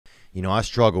You know, I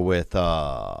struggle with,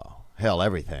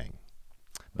 everything.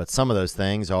 But some of those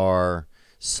things are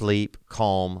sleep,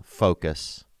 calm,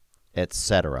 focus,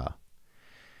 etc.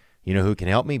 You know who can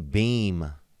help me?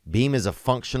 Beam. Beam is a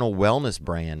functional wellness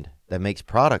brand that makes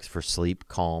products for sleep,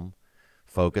 calm,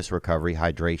 focus, recovery,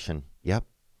 hydration. Yep,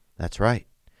 that's right.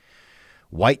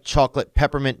 White chocolate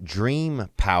peppermint dream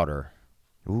powder.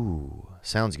 Ooh,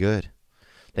 sounds good.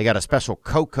 They got a special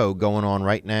cocoa going on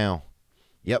right now.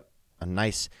 Yep, a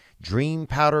nice dream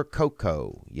powder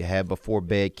cocoa you have before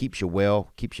bed. Keeps you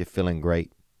well, keeps you feeling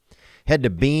great. Head to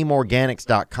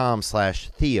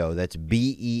beamorganics.com/Theo. That's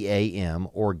BEAM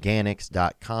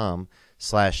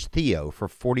organics.com/Theo for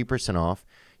 40% off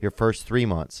your first 3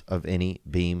 months of any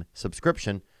Beam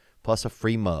subscription, plus a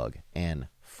free mug and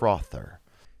frother.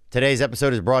 Today's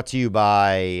episode is brought to you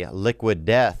by Liquid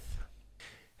Death.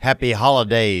 Happy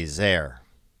holidays there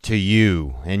to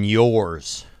you and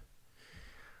yours.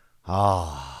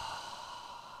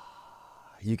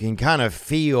 You can kind of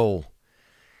feel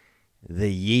the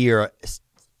year. It's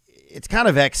kind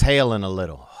of exhaling a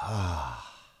little.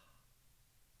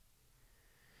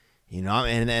 You know,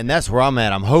 and that's where I'm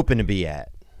at. I'm hoping to be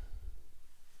at.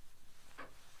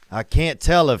 I can't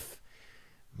tell if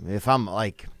I'm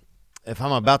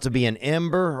about to be an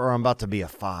ember or I'm about to be a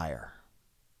fire.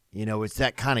 You know, it's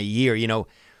that kind of year. You know,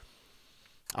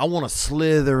 I want to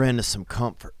slither into some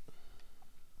comfort.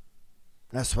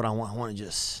 That's what I want. I want to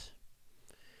just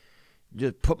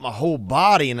put my whole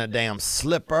body in a damn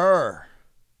slipper.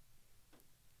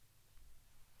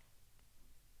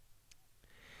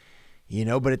 You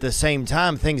know, but at the same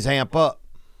time, things amp up.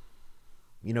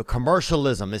 You know,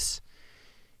 commercialism, it's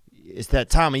that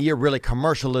time of year, really,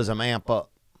 commercialism amp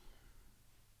up.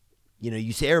 You know,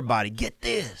 you see everybody, get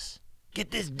this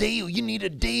deal. You need a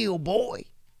deal, boy.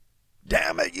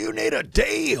 Damn it, you need a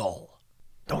deal.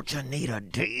 Don't you need a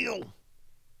deal?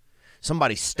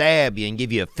 Somebody stab you and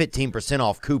give you a 15%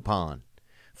 off coupon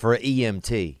for an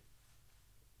EMT.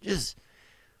 Just,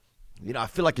 you know, I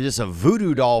feel like you're just a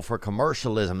voodoo doll for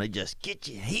commercialism. They just get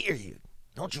you here.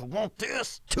 Don't you want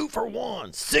this? 2 for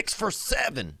 1, 6 for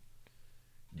 7.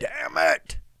 Damn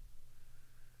it.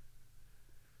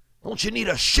 Don't you need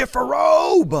a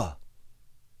chifforobe?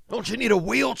 Don't you need a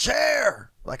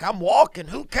wheelchair? Like, I'm walking.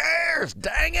 Who cares?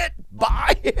 Dang it.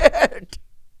 Buy it.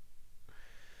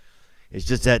 It's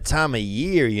just that time of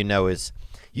year, you know,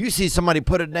 you see somebody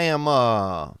put a damn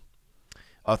a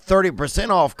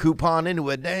 30% off coupon into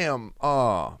a damn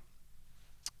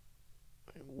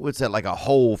what's that, like a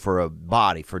hole for a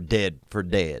body for dead.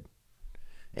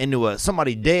 Into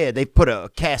somebody dead, they put a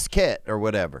casket or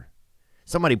whatever.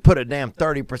 Somebody put a damn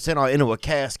 30% off into a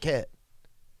casket.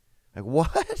 Like,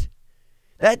 what?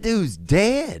 That dude's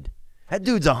dead. That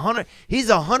dude's he's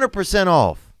 100%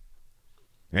 off.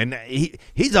 And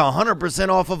he's 100%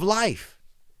 off of life.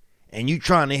 And you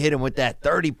trying to hit him with that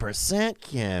 30%?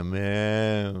 Come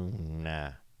on.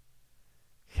 Nah.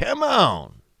 Come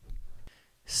on.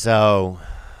 So,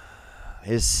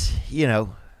 it's, you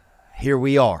know, here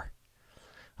we are.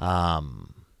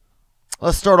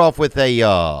 Let's start off with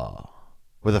a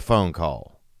phone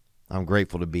call. I'm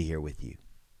grateful to be here with you.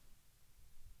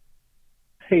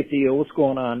 Hey, Theo, what's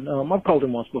going on? I've called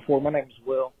him once before. My name's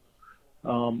Will.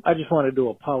 I just wanted to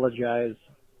apologize,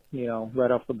 you know,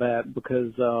 right off the bat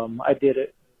because I did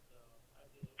it.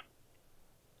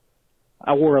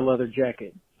 I wore a leather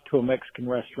jacket to a Mexican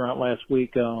restaurant last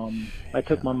week. I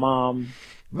took my mom.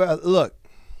 But look,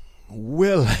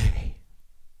 Willie,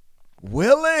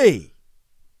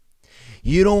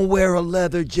 you don't wear a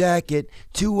leather jacket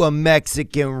to a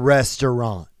Mexican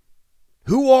restaurant.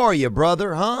 Who are you,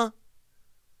 brother, huh?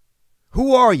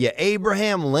 Who are you,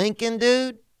 Abraham Lincoln,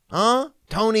 dude? Huh?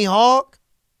 Tony Hawk?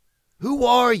 Who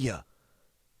are you?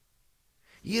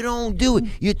 You don't do it.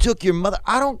 You took your mother.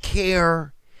 I don't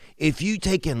care if you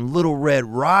taking Little Red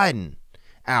Riding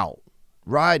out,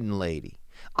 riding lady.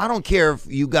 I don't care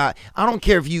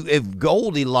if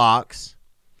Goldilocks,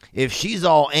 if she's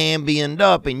all ambient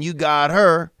up and you got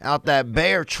her out that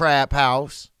bear trap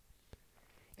house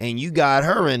and you got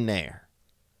her in there.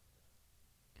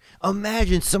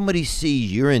 Imagine somebody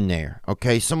sees you're in there,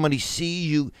 okay? Somebody sees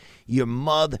you, your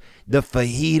mother, the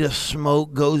fajita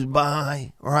smoke goes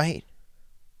by, right?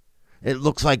 It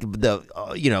looks like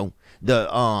the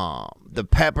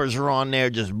peppers are on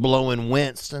there just blowing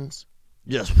Winstons,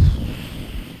 just,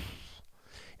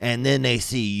 and then they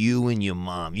see you and your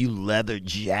mom, you leather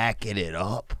jacketed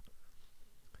up,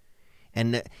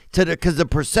 and because the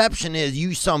perception is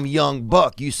you some young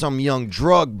buck, you some young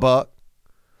drug buck.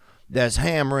 That's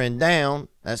hammering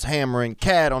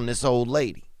cat on this old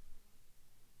lady.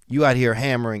 You out here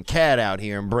hammering cat out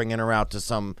here and bringing her out to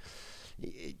some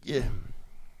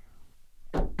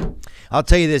I'll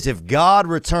tell you this: if God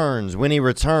returns, when He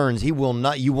returns, He will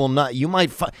not. You will not. You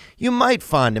might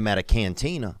find Him at a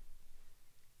cantina,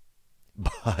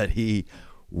 but He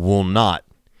will not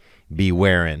be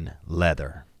wearing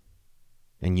leather,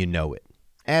 and you know it.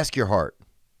 Ask your heart,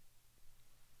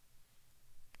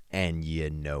 and you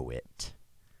know it.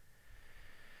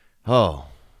 Oh,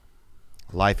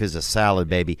 life is a salad,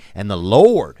 baby, and the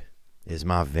Lord is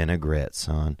my vinaigrette,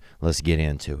 son. Let's get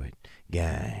into it,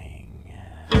 gang.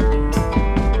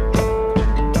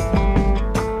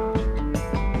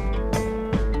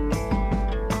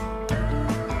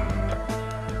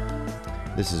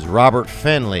 This is Robert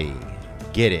Finley.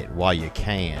 Get it while you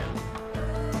can.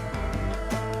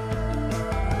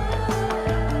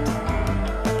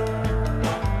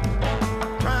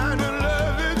 Trying to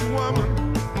love this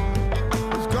woman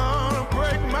is gonna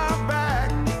break my back.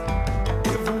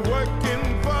 If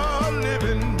working for a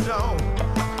living don't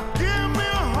give me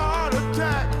a heart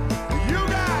attack. You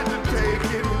got to take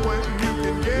it when you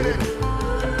can get it.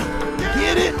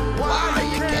 Get it while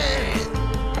you can.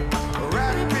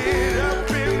 Wrap it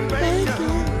up in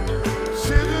bacon,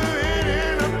 scissor it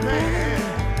in a pan.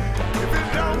 If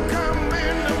it don't come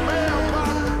in the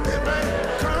mailbox, it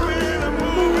may come in a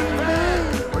moving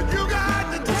van. But you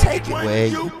got to Take it where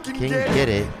you can get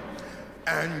it.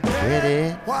 and Get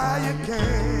it while you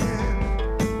can.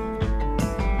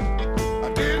 I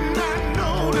did not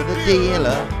know the the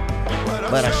dealer,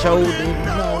 but I sure didn't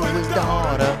know his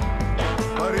daughter.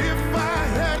 But if I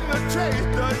hadn't a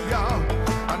chased her, y'all,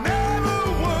 I never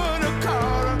would have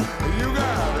caught her. You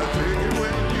gotta take it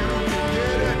when you can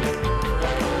get it.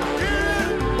 Get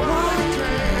it while you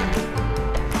can.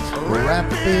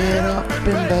 Wrap it up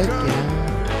in bacon.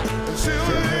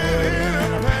 Silver in a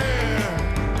pan.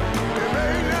 It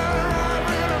may not arrive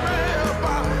in a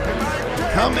mailbox. It might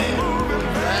take Come a in. moving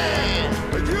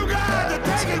van. But you gotta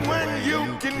take it when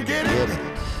you can get Get it. it.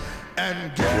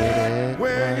 And get it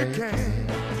where you can.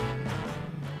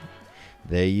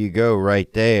 There you go,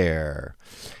 right there.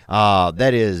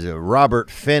 That is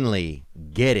Robert Finley.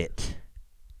 Get it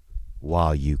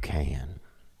while you can.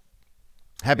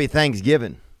 Happy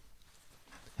Thanksgiving.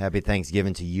 Happy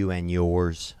Thanksgiving to you and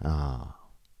yours. I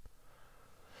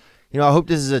hope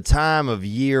this is a time of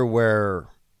year where,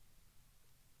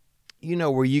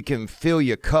 where you can fill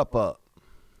your cup up.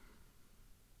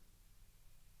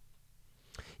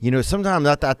 Sometimes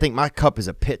I think my cup is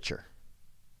a pitcher.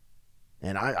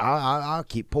 And I'll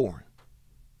keep pouring.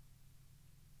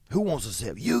 Who wants a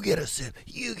sip? You get a sip.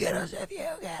 You get a sip. You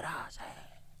get a sip.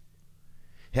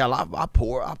 Hell, I'll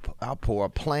pour a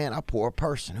plant. I'll pour a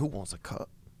person. Who wants a cup?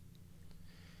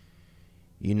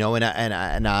 And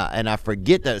I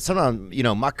forget that sometimes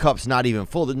my cup's not even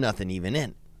full. There's nothing even in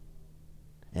it,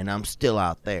 and I'm still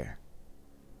out there,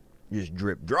 just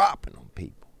drip dropping on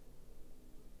people.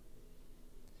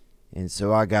 And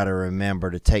so I got to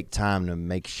remember to take time to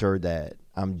make sure that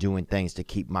I'm doing things to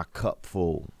keep my cup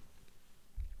full.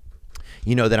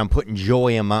 That I'm putting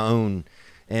joy in my own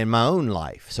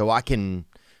life, so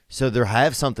they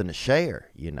have something to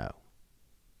share.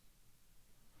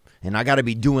 And I got to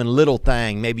be doing little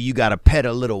thing. Maybe you got to pet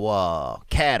a little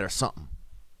cat or something,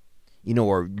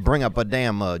 or bring up a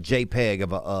damn JPEG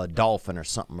of a dolphin or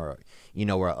something, or eat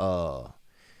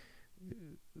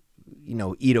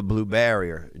a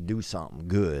blueberry or do something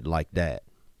good like that.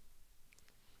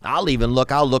 I'll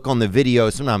look on the video.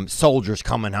 Sometimes soldiers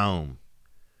coming home,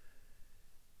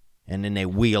 and then they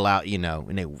wheel out,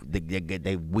 and they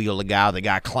wheel the guy. The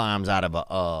guy climbs out of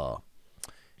a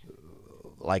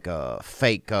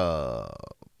fake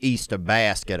Easter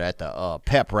basket at the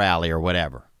pep rally or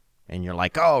whatever, and you're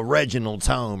like, oh, Reginald's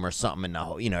home or something,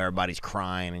 and everybody's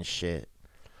crying and shit.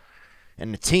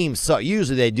 And the team suck.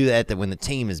 Usually they do that when the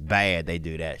team is bad. They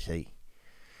do that. See,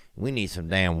 we need some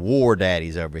damn war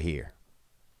daddies over here.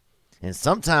 And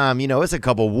sometimes, it's a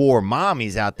couple war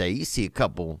mommies out there. You see a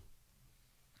couple,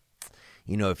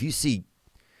 if you see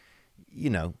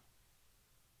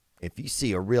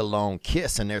a real long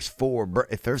kiss and there's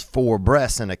if there's four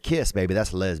breasts in a kiss, baby,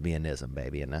 that's lesbianism,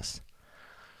 baby. And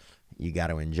you got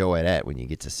to enjoy that when you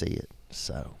get to see it.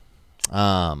 So,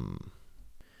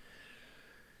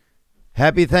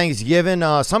 happy Thanksgiving.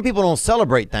 Some people don't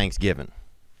celebrate Thanksgiving.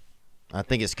 I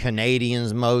think it's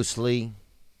Canadians mostly.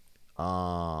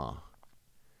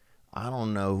 I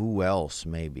don't know who else,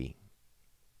 maybe.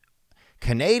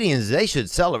 Canadians, they should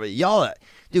celebrate. Y'all,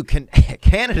 dude,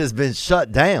 Canada's been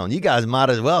shut down. You guys might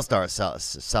as well start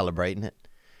celebrating it.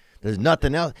 There's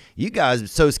nothing else. You guys are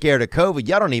so scared of COVID,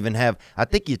 y'all don't even have, I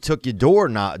think you took your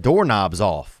doorknobs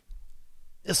off.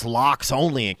 It's locks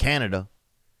only in Canada.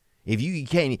 You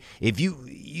can't, if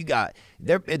you got,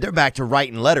 they're back to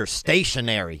writing letters.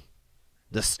 Stationary,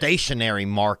 the stationary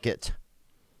market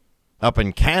up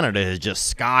in Canada has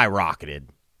just skyrocketed.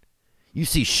 You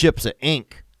see ships of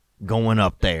ink going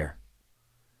up there.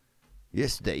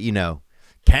 Yes, you know,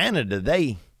 Canada,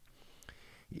 they're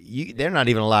not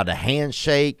even allowed to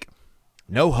handshake,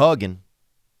 no hugging.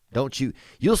 Don't you?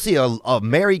 You'll see a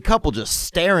married couple just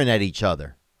staring at each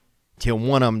other till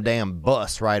one of them damn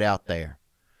busts right out there.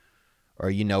 Or,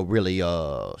 you know, really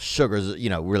sugars, you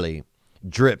know, really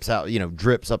drips out, you know,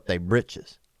 drips up their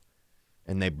britches.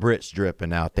 And they Brits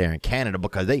dripping out there in Canada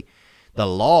because the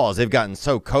laws, they've gotten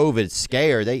so COVID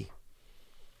scared.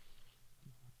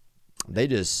 They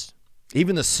just,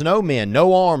 even the snowmen,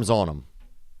 no arms on them.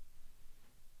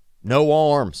 No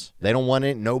arms. They don't want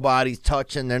it. Nobody's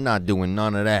touching. They're not doing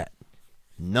none of that.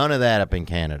 None of that up in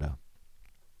Canada.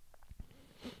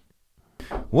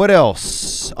 What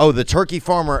else? Oh, the turkey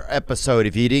farmer episode.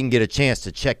 If you didn't get a chance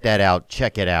to check that out,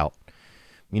 check it out.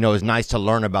 You know, it's nice to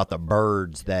learn about the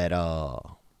birds that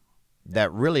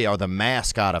really are the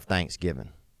mascot of Thanksgiving.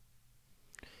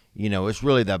 You know, it's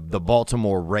really the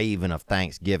Baltimore Raven of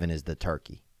Thanksgiving is the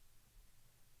turkey.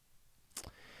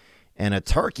 And a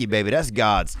turkey, baby, that's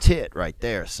God's tit right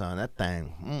there, son. That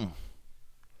thing,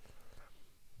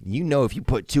 You know, if you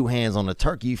put two hands on the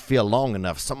turkey, you feel long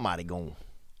enough, somebody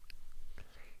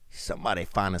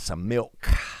finding some milk.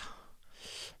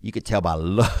 You could tell by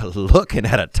looking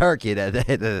at a turkey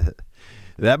that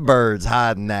bird's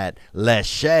hiding that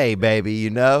leche, baby,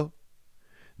 you know.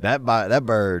 That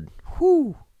bird,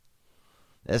 whoo,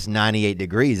 that's 98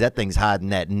 degrees. That thing's hiding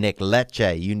that Nick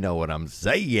Leche. You know what I'm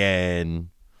saying.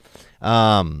 We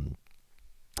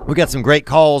got some great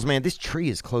calls, man. This tree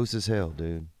is close as hell,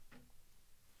 dude.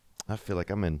 I feel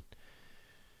like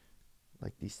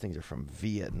like these things are from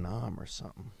Vietnam or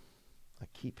something. I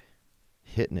keep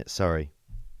hitting it. Sorry.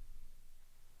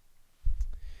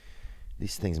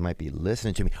 These things might be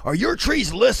listening to me. Are your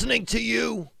trees listening to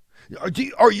you?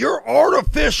 Are your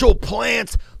artificial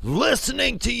plants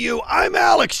listening to you? I'm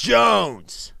Alex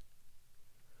Jones.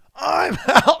 Have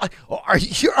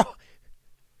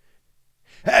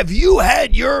you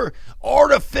had your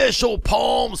artificial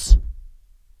palms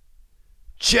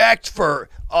checked for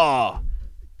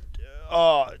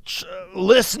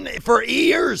listening for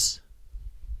ears?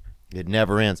 It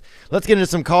never ends. Let's get into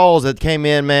some calls that came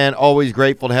in, man. Always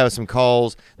grateful to have some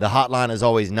calls. The hotline is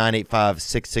always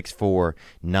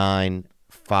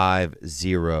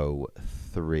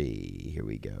 985-664-9503. Here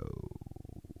we go.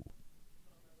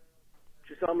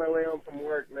 Just on my way home from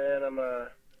work, man. I'm a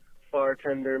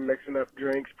bartender mixing up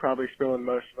drinks, probably spilling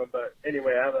most of them. But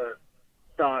anyway, I have a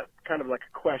thought, kind of like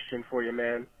a question for you,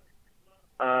 man.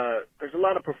 There's a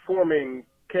lot of performing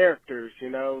characters, you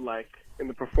know, like in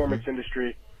the performance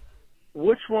industry.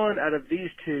 Which one out of these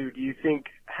two do you think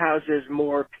houses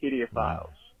more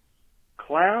pedophiles?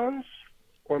 Clowns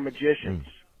or magicians?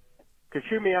 Because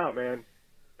hear me out, man.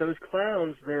 Those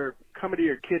clowns, they're coming to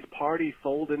your kid's party,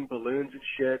 folding balloons and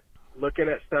shit, looking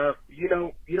at stuff. You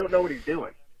don't know what he's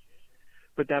doing.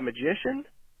 But that magician?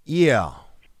 Yeah,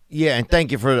 and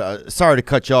thank you for. Sorry to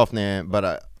cut you off, man,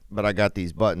 but I got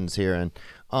these buttons here, and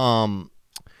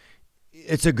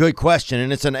it's a good question,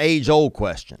 and it's an age-old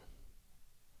question.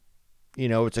 You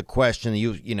know, it's a question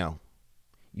you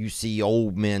see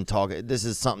old men talk. This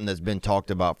is something that's been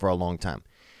talked about for a long time.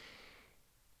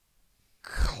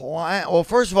 Well,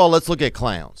 first of all, let's look at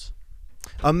clowns.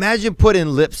 Imagine putting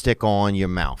lipstick on your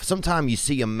mouth. Sometimes you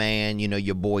see a man, you know,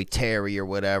 your boy Terry or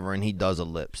whatever, and he does a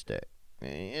lipstick.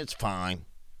 It's fine.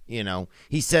 You know,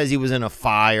 he says he was in a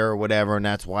fire or whatever, and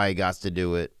that's why he got to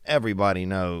do it. Everybody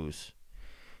knows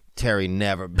Terry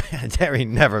never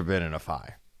been in a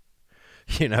fire.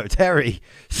 You know, Terry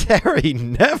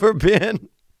never been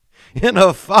in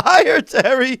a fire,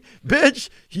 Terry. Bitch,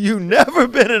 you never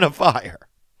been in a fire.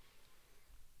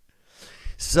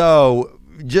 So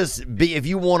if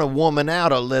you want to woman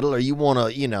out a little, or you want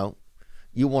to,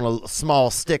 you want a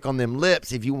small stick on them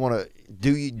lips, if you want to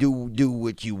do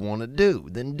what you want to do,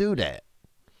 then do that.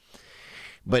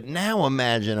 But now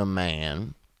imagine a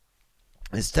man,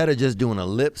 instead of just doing a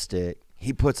lipstick,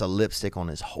 he puts a lipstick on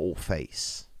his whole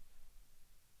face.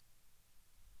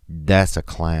 That's a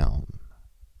clown.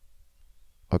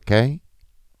 Okay?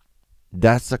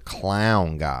 That's a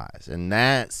clown, guys. And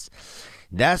that's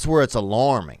where it's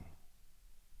alarming.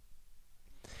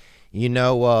 You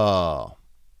know,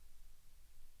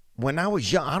 when I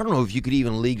was young, I don't know if you could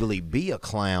even legally be a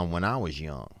clown when I was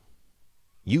young.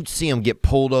 You'd see them get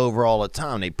pulled over all the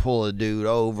time. They'd pull a dude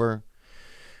over.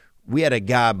 We had a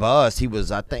guy bus.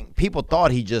 I think people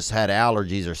thought he just had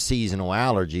allergies or seasonal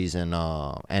allergies, and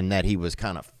that he was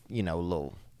kind of,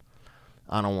 little,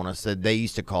 I don't want to say, they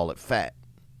used to call it fat,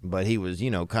 but he was,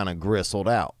 kind of gristled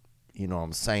out. You know what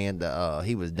I'm saying?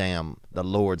 He was the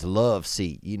Lord's love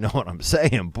seat. You know what I'm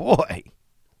saying? Boy.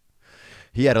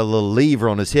 He had a little lever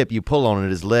on his hip. You pull on it,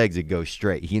 his legs would go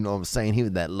straight. You know what I'm saying? He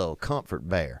was that little comfort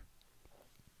bear.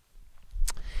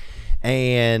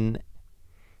 And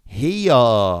he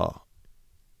was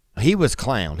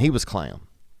clown. He was clown.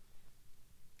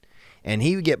 And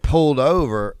he would get pulled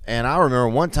over. And I remember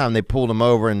one time they pulled him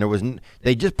over, and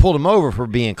they just pulled him over for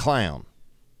being clown.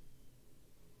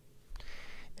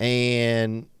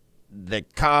 And the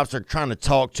cops are trying to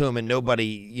talk to him, and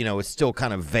nobody, it's still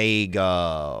kind of vague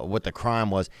what the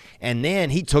crime was. And then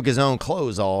he took his own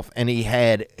clothes off, and he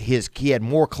had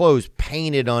more clothes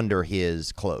painted under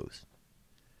his clothes.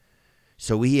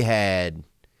 So and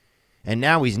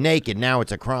now he's naked. Now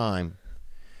it's a crime.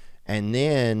 And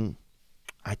then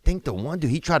I think the one dude,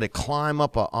 he tried to climb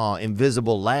up a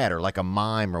invisible ladder like a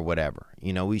mime or whatever.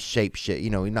 He's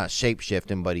he's not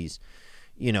shape-shifting, but he's,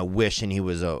 wishing he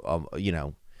was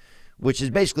which is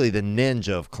basically the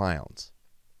ninja of clowns.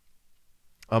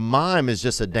 A mime is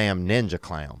just a damn ninja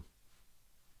clown.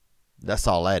 That's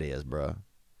all that is, bro.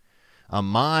 A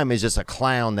mime is just a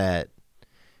clown that,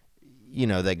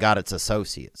 that got its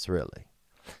associates, really.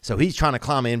 So he's trying to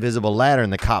climb an invisible ladder,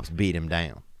 and the cops beat him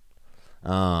down.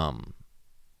 But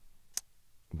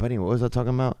anyway, what was I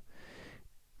talking about?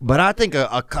 But I think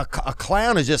a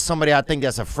clown is just somebody, I think,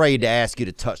 that's afraid to ask you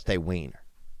to touch their wiener.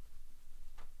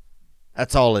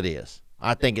 That's all it is.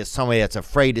 I think it's somebody that's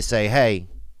afraid to say, hey,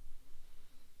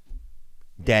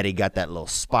 Daddy got that little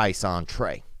spice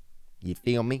entree. You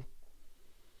feel me?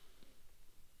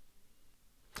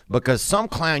 Because some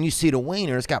clown, you see the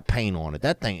wiener, it's got paint on it.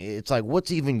 That thing, it's like,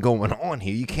 what's even going on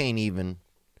here? You can't even,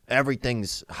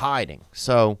 everything's hiding.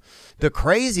 So the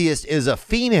craziest is a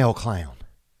female clown.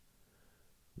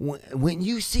 When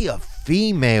you see a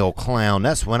female clown,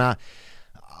 that's when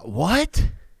what?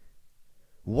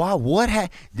 Why?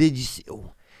 Did you see?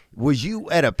 Was you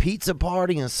at a pizza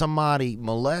party and somebody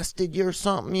molested you or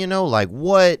something? Like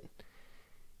what?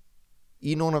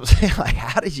 You know what I'm saying? Like,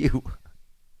 how did you?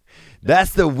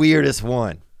 That's the weirdest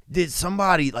one. Did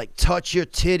somebody like touch your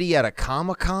titty at a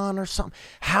Comic-Con or something?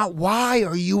 Why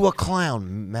are you a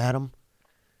clown, madam?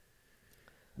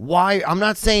 Why? I'm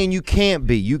not saying you can't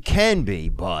be. You can be,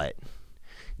 but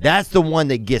that's the one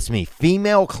that gets me.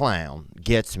 Female clown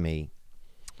gets me.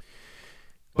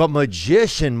 But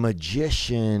magician is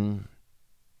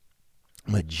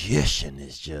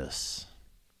just.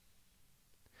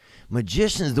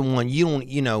 Magician's the one you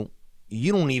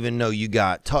don't even know you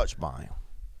got touched by him.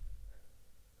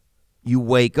 You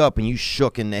wake up and you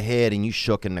shook in the head and you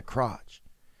shook in the crotch.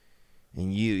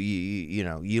 And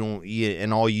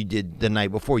and all you did the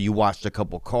night before, you watched a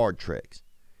couple card tricks.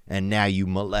 And now you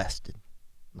molested.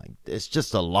 Like, it's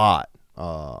just a lot.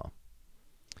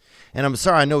 And I'm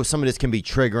sorry, I know some of this can be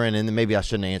triggering, and maybe I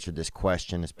shouldn't have answered this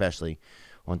question, especially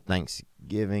on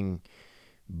Thanksgiving.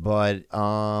 But,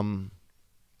 and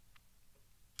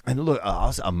look,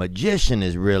 a magician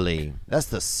is really, that's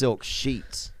the silk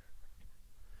sheets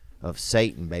of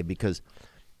Satan, baby, because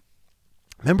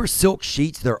remember silk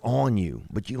sheets, they're on you,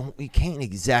 but you can't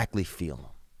exactly feel them.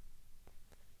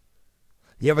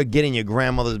 You ever get in your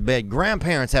grandmother's bed?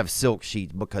 Grandparents have silk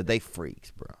sheets because they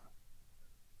freaks, bro.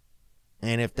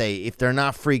 And if they're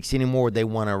not freaks anymore, they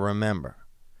want to remember.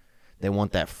 They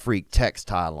want that freak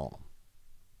textile on them.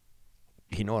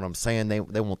 You know what I'm saying? They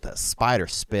want that spider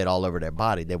spit all over their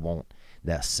body. They want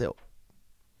that silk.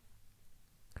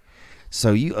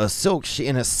 So a silk sheet,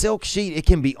 it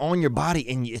can be on your body,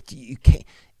 and you can't.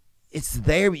 It's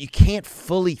there, but you can't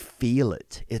fully feel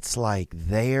it. It's like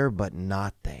there, but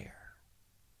not there.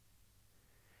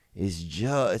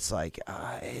 It's like,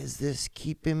 is this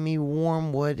keeping me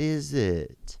warm? What is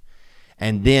it?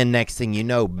 And then next thing you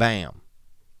know, bam,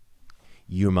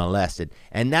 you're molested.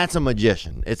 And that's a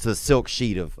magician. It's the silk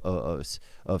sheet of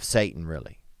Satan,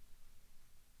 really.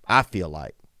 I feel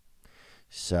like.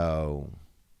 So,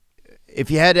 if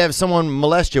you had to have someone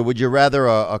molest you, would you rather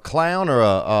a clown or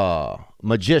a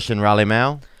magician, Raleigh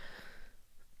Mal?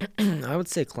 I would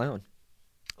say clown.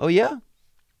 Oh, yeah?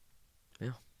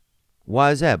 Yeah.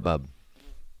 Why is that, bub?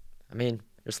 I mean,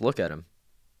 just look at him.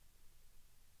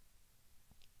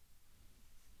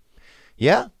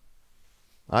 Yeah.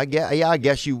 I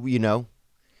guess you'd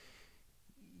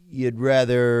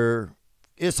rather,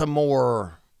 it's a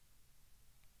more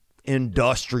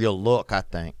industrial look, I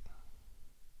think.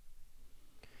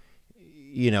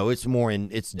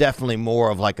 It's definitely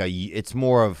more of like it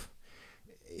feels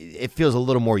a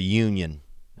little more union.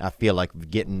 I feel like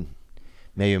getting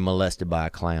maybe molested by a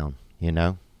clown,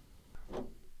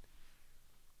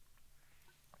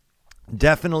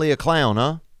 Definitely a clown,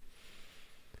 huh?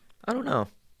 I don't know.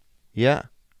 Yeah.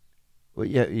 Well,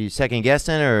 yeah, you second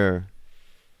guessing, or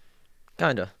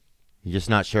Kinda. you're just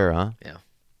not sure, huh? Yeah.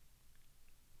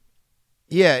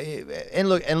 Yeah, and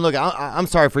look. I'm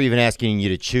sorry for even asking you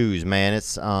to choose, man.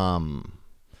 It's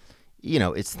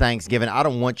it's Thanksgiving. I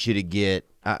don't want you to get,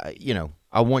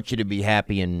 I want you to be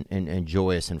happy and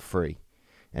joyous and free,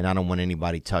 and I don't want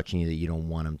anybody touching you that you don't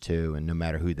want them to, and no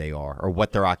matter who they are or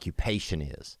what their occupation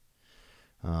is.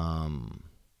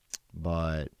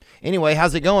 But anyway,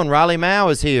 how's it going? Riley Mao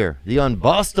is here, the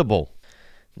unbustable.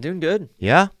 Doing good.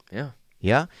 Yeah. Yeah.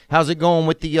 Yeah. How's it going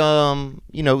with the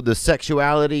the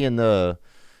sexuality and the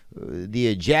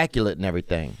ejaculate and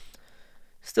everything?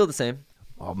 Still the same.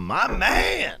 Oh, my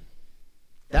man.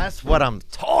 That's what I'm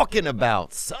talking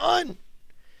about, son.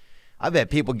 I bet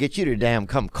people get you to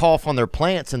come cough on their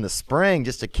plants in the spring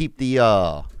just to keep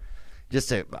the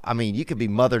you could be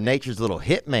Mother Nature's little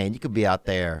hitman. You could be out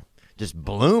there just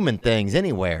blooming things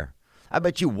anywhere. I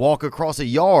bet you walk across a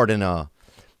yard and and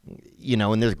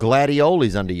there's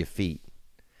gladioles under your feet.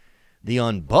 The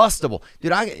unbustable.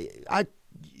 Dude,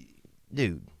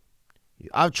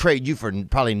 I'll trade you for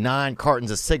probably 9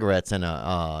 cartons of cigarettes in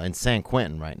San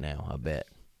Quentin right now, I bet.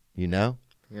 You know?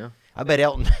 Yeah. I bet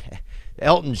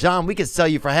Elton John, we could sell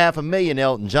you for $500,000,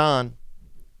 Elton John.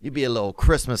 You'd be a little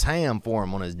Christmas ham for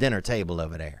him on his dinner table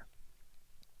over there.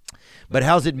 But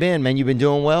how's it been, man? You been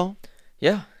doing well?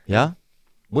 Yeah. Yeah?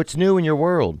 What's new in your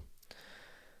world?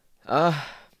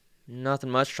 Nothing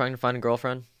much. Trying to find a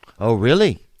girlfriend. Oh,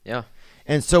 really? Yeah.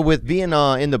 And so with being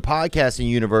in the podcasting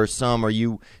universe, are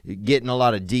you getting a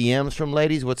lot of DMs from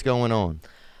ladies? What's going on?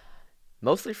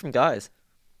 Mostly from guys.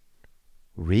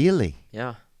 Really?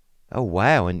 Yeah. Oh,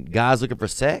 wow. And guys looking for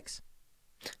sex?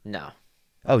 No.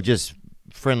 Oh, just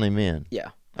friendly men.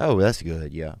 Yeah. Oh, that's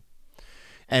good. Yeah.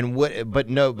 And but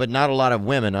not a lot of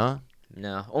women, huh?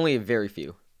 No. Only very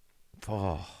few.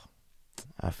 Oh,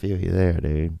 I feel you there,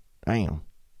 dude. Damn.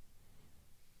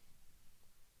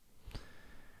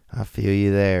 I feel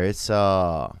you there. It's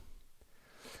tough.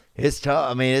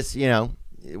 I mean, it's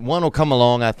one will come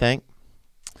along, I think.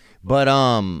 But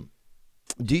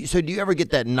do you ever get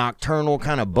that nocturnal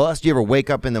kind of bust? Do you ever wake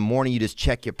up in the morning, you just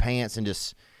check your pants and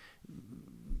just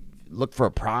look for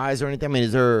a prize or anything? I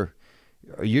mean, are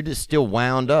you just still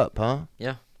wound up, huh?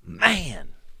 Yeah.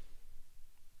 Man.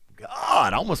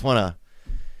 God, I almost want to.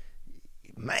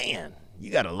 Man,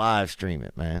 you got to live stream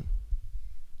it, man.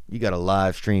 You got to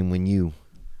live stream when you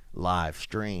live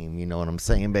stream. You know what I'm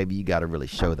saying, baby? You got to really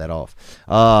show that off.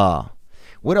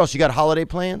 What else? You got holiday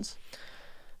plans?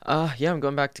 Yeah, I'm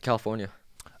going back to California.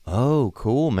 Oh,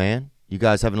 cool, man. You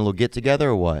guys having a little get together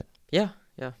or what? Yeah.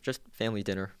 Just family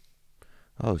dinner.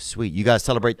 Oh, sweet. You guys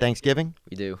celebrate Thanksgiving?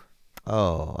 We do.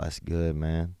 Oh, that's good,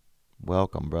 man.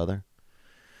 Welcome, brother.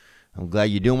 I'm glad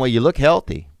you're doing well. You look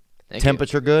healthy. Thank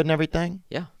Temperature good and everything?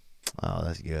 Yeah. Oh,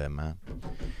 that's good, man.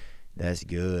 That's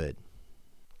good.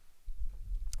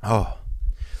 Oh,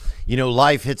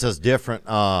 life hits us different.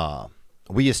 Will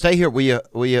you stay here? Will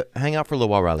you hang out for a little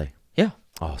while, Riley? Yeah.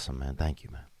 Awesome, man. Thank you,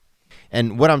 man.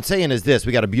 And what I'm saying is this.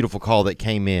 We got a beautiful call that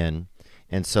came in,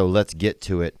 and so let's get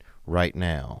to it right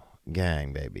now.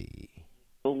 Gang, baby.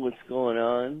 What's going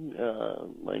on?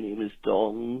 My name is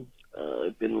Dalton.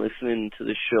 I've been listening to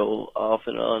the show off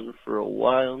and on for a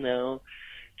while now.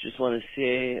 Just want to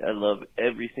say I love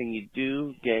everything you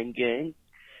do, gang, gang.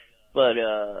 But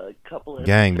a couple of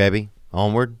Gang, baby.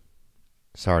 Onward.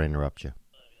 Sorry to interrupt you.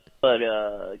 But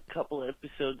a couple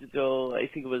episodes ago, I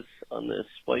think it was on the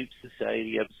Swipe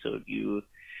Society episode, you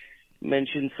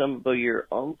mentioned something about your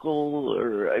uncle,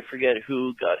 or I forget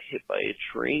who, got hit by a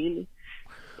train.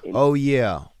 Oh,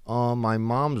 yeah. My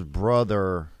mom's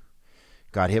brother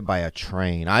got hit by a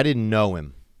train. I didn't know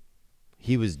him.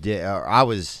 He was dead. I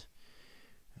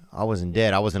wasn't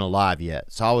dead. I wasn't alive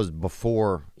yet. So I was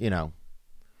before,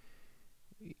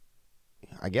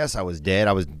 I guess I was dead.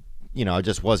 I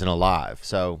just wasn't alive.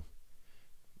 So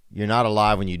you're not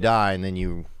alive when you die, and then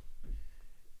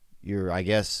you're, I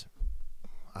guess,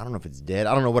 I don't know if it's dead.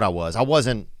 I don't know what I was. I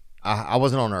wasn't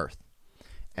on Earth.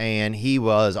 And he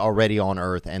was already on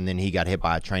Earth, and then he got hit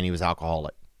by a train. He was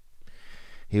alcoholic.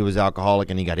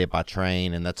 And he got hit by a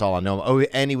train, and that's all I know. Oh,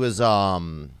 and he was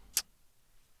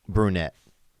brunette.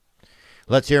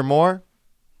 Let's hear more.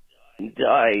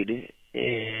 Died,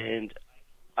 and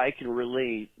I can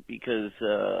relate because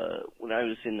when I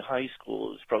was in high school,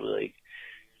 it was probably like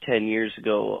 10 years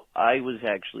ago, I was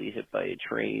actually hit by a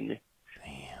train.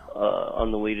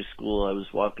 On the way to school. I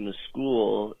was walking to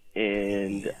school,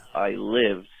 and I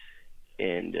lived.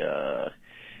 And, I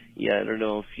don't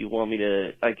know if you want me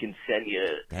to, I can send you.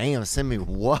 Damn, send me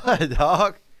what,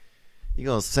 dog? You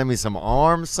gonna send me some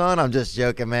arms, son? I'm just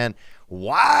joking, man.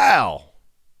 Wow.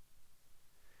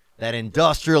 That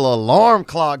industrial alarm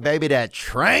clock, baby, that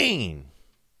train.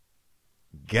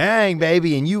 Gang,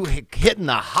 baby, and you hitting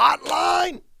the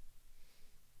hotline?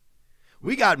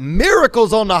 We got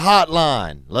miracles on the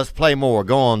hotline. Let's play more.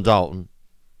 Go on, Dalton.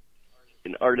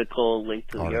 An article, link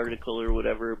to the article or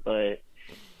whatever, but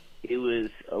it was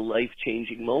a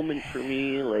life-changing moment for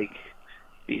me. Like,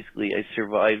 basically, I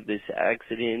survived this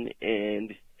accident,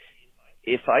 and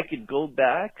if I could go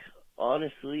back,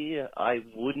 honestly, I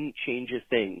wouldn't change a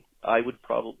thing. I would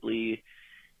probably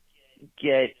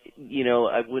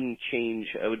I wouldn't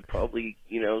change. I would probably,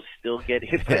 still get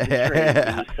hit by the train.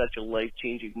 It was such a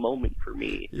life-changing moment for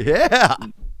me. Yeah.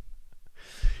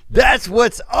 That's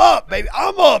what's up, baby.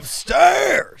 I'm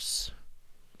upstairs.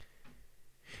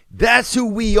 That's who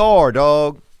we are,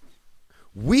 dog.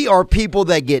 We are people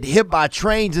that get hit by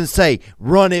trains and say,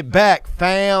 run it back,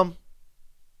 fam.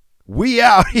 We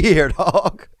out here,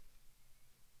 dog.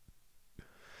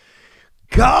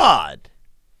 God.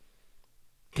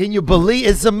 Can you believe?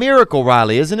 It's a miracle,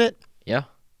 Riley, isn't it? Yeah.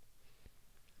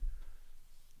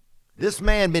 This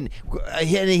man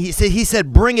he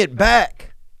said, bring it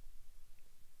back.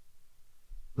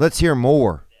 Let's hear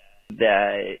more.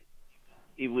 That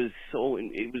it was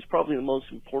probably the most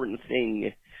important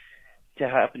thing to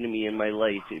happen to me in my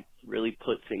life. It really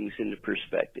put things into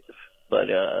perspective. But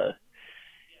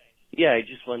yeah, I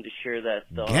just wanted to share that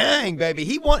thought. Gang, baby.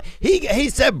 He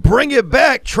said, bring it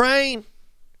back, train.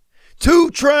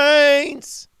 2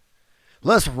 trains.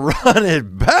 Let's run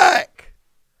it back.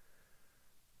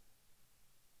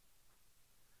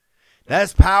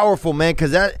 That's powerful, man,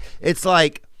 because it's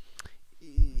like,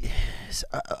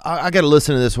 I got to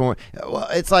listen to this one. Well,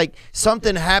 it's like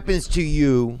something happens to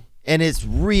you, and it's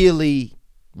really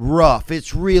rough.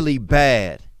 It's really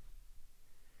bad.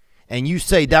 And you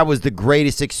say that was the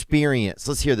greatest experience.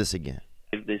 Let's hear this again.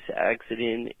 This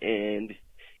accident, and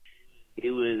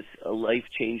it was a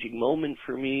life-changing moment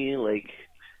for me. Like,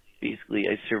 basically,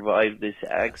 I survived this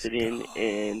accident,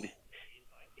 and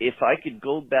if I could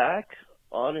go back,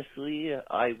 honestly,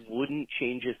 I wouldn't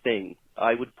change a thing.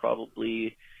 I would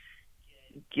probably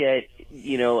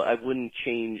I wouldn't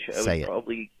change. I would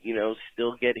probably,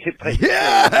 still get hit by the train.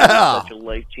 It was such a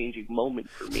life-changing moment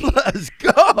for me. Let's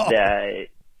go. That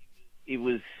it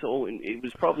was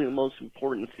probably the most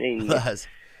important thing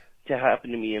to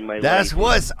happen to me in my life. That's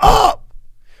what's up.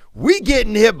 We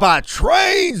getting hit by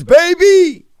trains,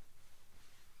 baby.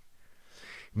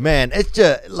 Man, it's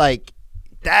just like,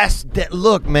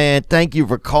 look, man, thank you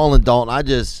for calling, Dalton. I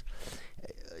just,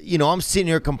 I'm sitting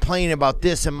here complaining about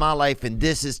this in my life, and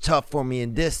this is tough for me,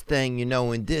 and this thing,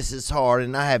 and this is hard,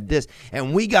 and I have this.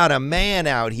 And we got a man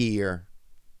out here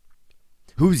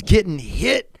who's getting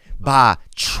hit by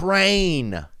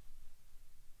train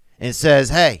and says,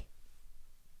 hey,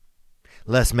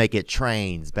 let's make it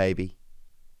trains, baby.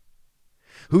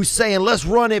 Who's saying, let's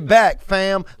run it back,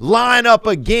 fam. Line up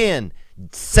again,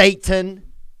 Satan,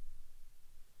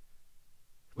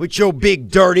 with your big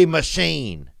dirty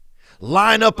machine.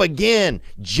 Line up again,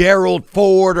 Gerald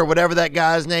Ford, or whatever that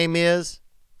guy's name is.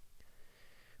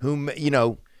 Who,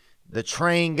 the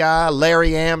train guy,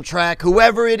 Larry Amtrak,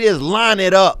 whoever it is, line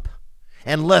it up.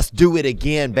 And let's do it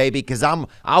again, baby, because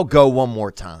I'll go one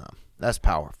more time. That's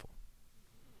powerful.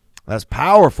 That's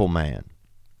powerful, man.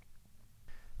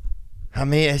 I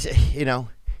mean,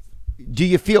 do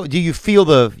you feel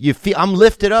I'm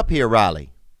lifted up here,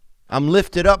 Riley. I'm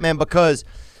lifted up, man, because,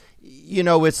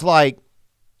 it's like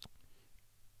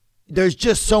there's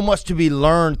just so much to be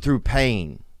learned through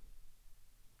pain.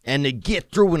 And to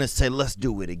get through and to say, let's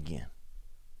do it again.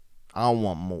 I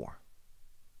want more.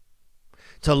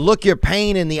 To look your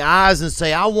pain in the eyes and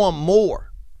say, I want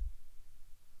more.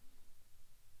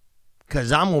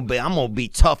 Because I'm gonna be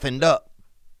toughened up.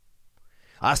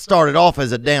 I started off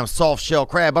as a damn soft shell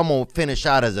crab. I'm going to finish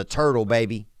out as a turtle,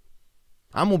 baby.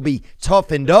 I'm going to be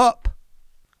toughened up.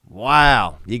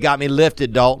 Wow. You got me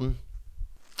lifted, Dalton.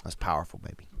 That's powerful,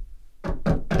 baby.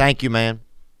 Thank you, man.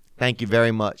 Thank you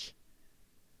very much.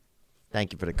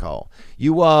 Thank you for the call.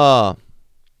 You,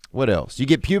 what else? You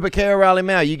get pubic hair, Riley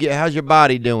Mal? How's your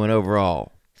body doing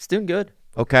overall? It's doing good.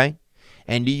 Okay.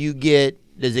 And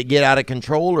does it get out of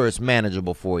control, or it's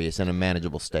manageable for you? It's in a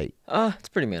manageable state? It's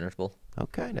pretty manageable.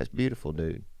 Okay, that's beautiful,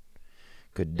 dude.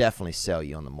 Could definitely sell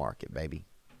you on the market, baby.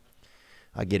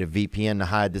 I get a VPN to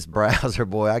hide this browser,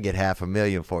 boy. I get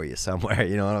 $500,000 for you somewhere.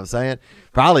 You know what I'm saying?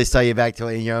 Probably sell you back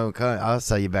to your own country. I'll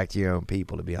sell you back to your own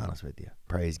people, to be honest with you.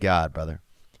 Praise God, brother.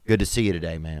 Good to see you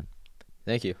today, man.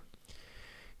 Thank you.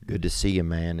 Good to see you,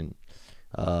 man.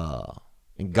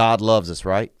 And God loves us,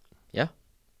 right? Yeah.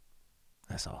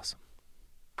 That's awesome.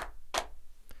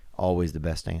 Always the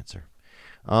best answer.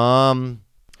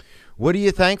 What are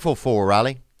you thankful for,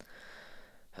 Riley?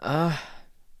 I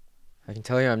can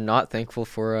tell you I'm not thankful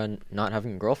for not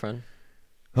having a girlfriend.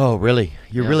 Oh, really?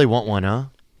 You Yeah. really want one, huh?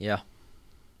 Yeah.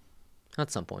 At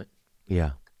some point.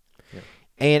 Yeah. Yeah.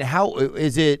 And how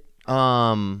is it?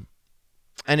 And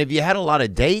have you had a lot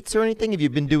of dates or anything? Have you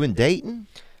been doing dating?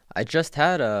 I just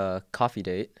had a coffee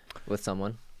date with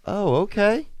someone. Oh,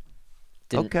 okay.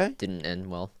 Didn't end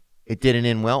well. It didn't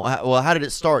end well. How did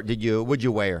it start? What'd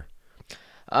you wear?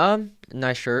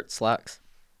 Nice shirt, slacks,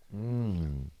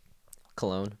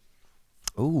 cologne.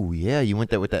 Oh, yeah. You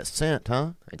went there with that scent,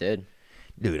 huh? I did.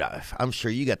 Dude, I'm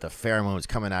sure you got the pheromones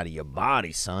coming out of your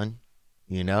body, son.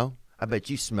 You know? I bet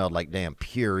you smelled like damn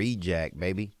pure ejac,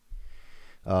 baby.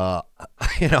 You know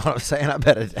what I'm saying? I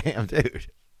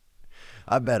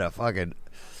bet a fucking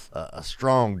a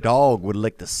strong dog would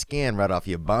lick the skin right off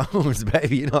your bones,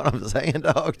 baby. You know what I'm saying,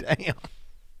 dog? Damn.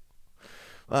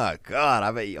 Oh God,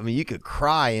 I mean, you could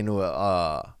cry into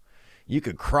a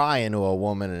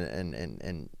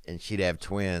woman and she'd have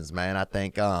twins, man. I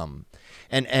think and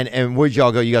where'd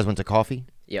y'all go? You guys went to coffee?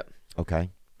 Yep. Okay.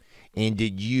 And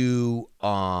did you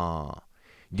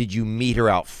meet her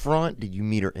out front? Did you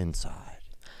meet her inside?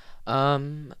 I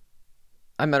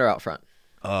met her out front.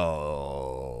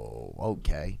 Oh,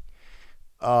 okay.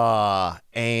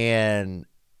 And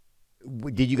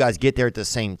did you guys get there at the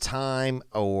same time,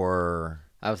 or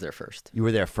I was there first. you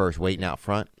were there first, waiting out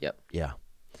front? Yep. Yeah.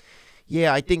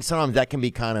 Yeah, I think sometimes that can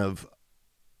be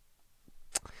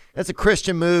that's a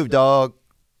Christian move, dog.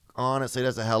 Honestly,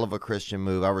 that's a hell of a Christian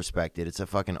move. I respect it. It's a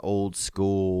fucking it's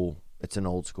an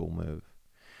old school move.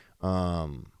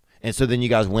 And so then you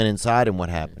guys went inside, and what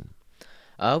happened?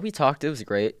 We talked. It was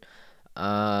great.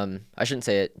 I shouldn't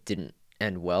say it didn't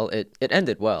end well. It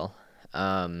ended well.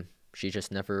 She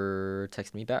just never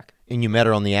texted me back. And you met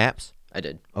her on the apps? I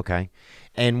did. Okay.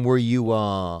 And were you,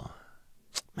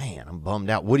 man, I'm bummed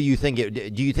out. What do you think?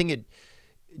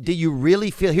 Did you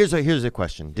really feel, here's a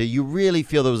question. Do you really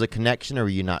feel there was a connection, or were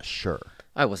you not sure?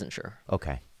 I wasn't sure.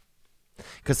 Okay.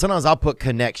 Because sometimes I'll put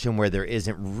connection where there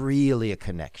isn't really a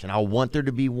connection. I want there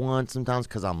to be one sometimes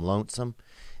because I'm lonesome.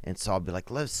 And so I'll be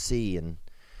like, let's see.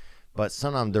 But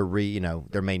sometimes there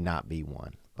may not be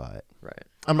one. But Right.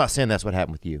 I'm not saying that's what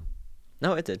happened with you.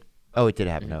 No, it did. Oh, it did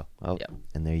happen. No. Oh, Yeah.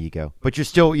 And there you go. But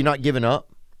you're not giving up.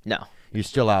 No. You're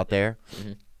still out there.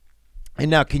 Mhm.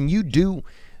 And now, can you do?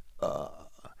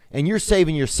 And you're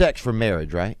saving your sex for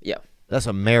marriage, right? Yeah. That's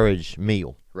a marriage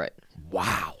meal. Right.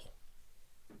 Wow.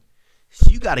 So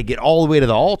you got to get all the way to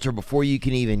the altar before you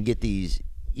can even get these,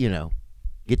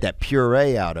 get that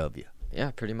puree out of you.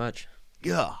 Yeah, pretty much.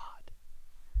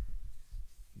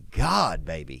 God,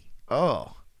 baby.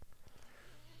 Oh,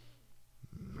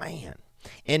 man.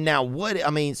 And now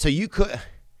so you could.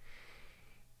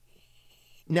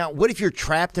 Now, what if you're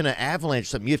trapped in an avalanche or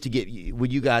something?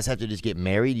 Would you guys have to just get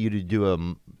married?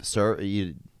 You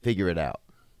figure it out.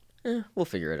 We'll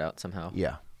figure it out somehow.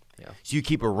 Yeah. Yeah. So you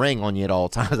keep a ring on you at all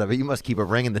times. I mean, you must keep a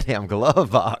ring in the damn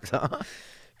glove box, huh?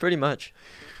 Pretty much.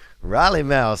 Riley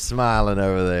Mouse smiling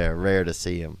over there. Rare to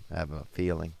see him have a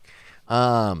feeling.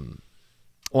 Well,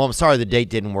 I'm sorry the date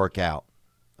didn't work out.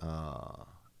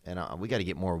 And we got to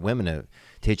get more women to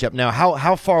hitch up. Now,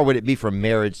 how far would it be from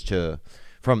the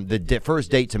first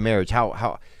date to marriage?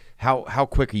 How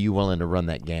quick are you willing to run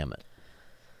that gamut?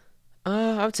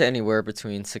 I would say anywhere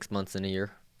between 6 months and a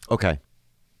year. Okay.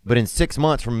 But in 6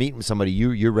 months from meeting somebody,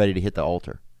 you're ready to hit the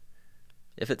altar.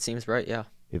 If it seems right, yeah.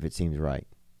 If it seems right.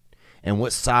 And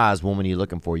what size woman are you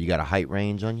looking for? You got a height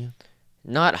range on you?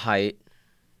 Not height.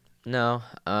 No.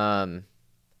 I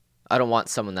don't want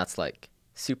someone that's like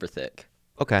super thick.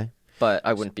 Okay. But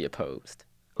I wouldn't be opposed.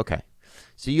 Okay.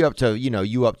 So you up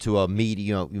to a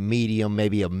medium,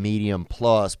 maybe a medium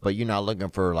plus, but you're not looking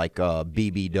for like a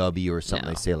BBW or something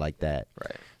No. they say like that.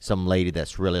 Right. Some lady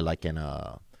that's really like in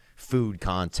a food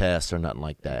contest or nothing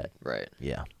like that. Right.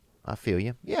 Yeah. I feel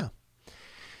you. Yeah.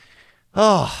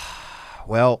 Oh,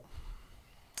 well,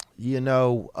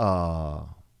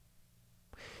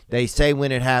 they say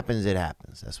when it happens, it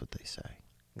happens. That's what they say.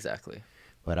 Exactly.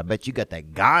 But I bet you got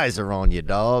that geyser on you,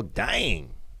 dog.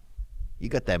 Dang. You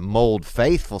got that mold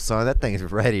faithful, son. That thing's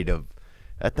ready to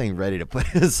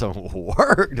put in some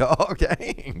work, dog.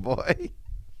 Dang, boy.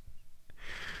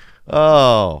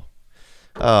 Oh,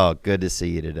 good to see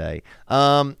you today.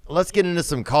 Let's get into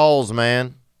some calls,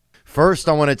 man. First,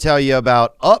 I want to tell you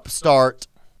about Upstart.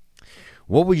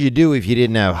 What would you do if you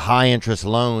didn't have high interest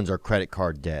loans or credit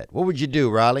card debt? What would you do,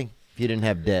 Riley, if you didn't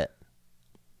have debt?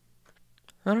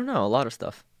 I don't know. A lot of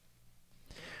stuff.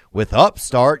 With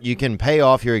Upstart, you can pay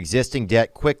off your existing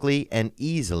debt quickly and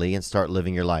easily and start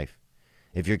living your life.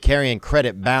 If you're carrying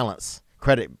credit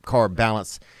card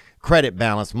balance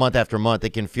month after month,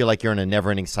 it can feel like you're in a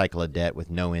never-ending cycle of debt with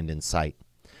no end in sight.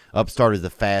 Upstart is the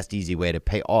fast, easy way to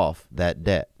pay off that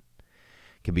debt.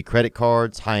 It could be credit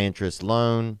cards, high-interest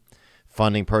loan,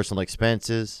 funding personal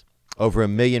expenses. Over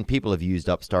 1 million people have used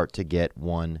Upstart to get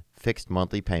one fixed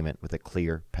monthly payment with a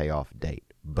clear payoff date.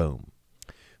 Boom.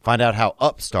 Find out how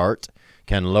Upstart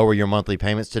can lower your monthly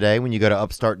payments today when you go to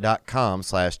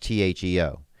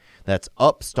upstart.com/THEO. That's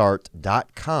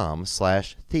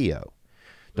upstart.com/Theo.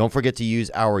 Don't forget to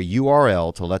use our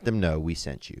URL to let them know we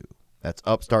sent you. That's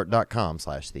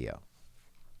upstart.com/Theo.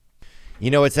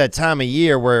 You know, it's that time of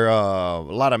year where a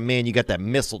lot of men, you got that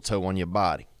mistletoe on your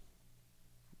body.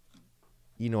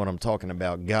 You know what I'm talking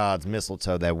about, God's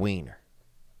mistletoe, that wiener.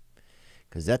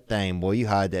 Because that thing, boy, you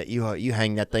hide that, you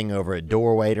hang that thing over a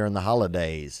doorway during the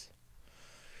holidays.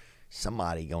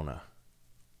 Somebody gonna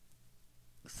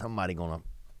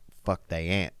fuck they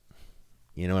aunt.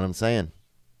 You know what I'm saying?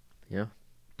 Yeah.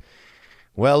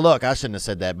 Well, look, I shouldn't have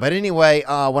said that. But anyway,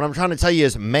 what I'm trying to tell you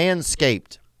is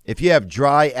Manscaped. If you have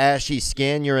dry, ashy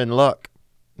skin, you're in luck.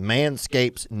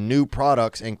 Manscaped's new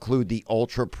products include the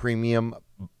Ultra Premium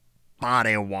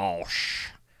Body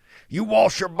Wash. You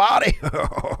wash your body.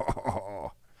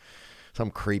 Some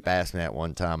creep asked me that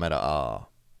one time at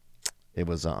it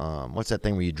was what's that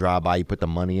thing where you drive by, you put the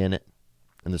money in it,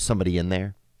 and there's somebody in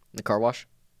there? The car wash?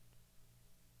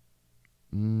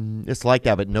 It's like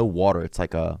that, but no water. It's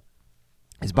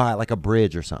by like a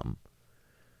bridge or something.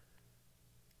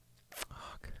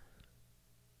 Fuck.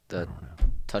 The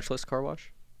touchless car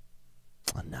wash?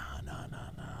 No.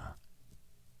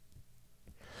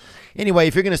 Anyway,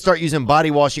 if you're going to start using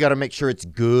body wash, you got to make sure it's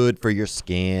good for your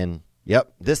skin.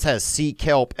 Yep, this has sea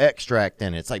kelp extract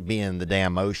in it. It's like being in the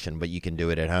damn ocean, but you can do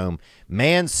it at home.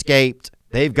 Manscaped,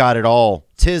 they've got it all.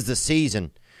 'Tis the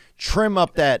season. Trim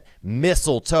up that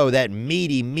mistletoe, that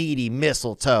meaty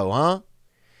mistletoe, huh?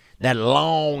 That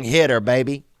long hitter,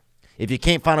 baby. If you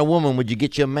can't find a woman, would you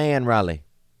get you a man, Riley?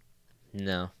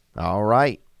 No. All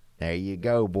right. There you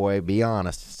go, boy. Be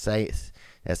honest. Say it.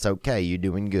 That's okay. You're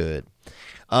doing good.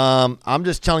 I'm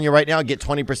just telling you right now, get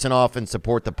 20% off and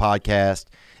support the podcast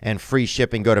and free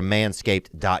shipping. Go to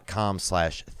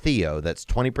manscaped.com/Theo. That's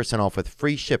 20% off with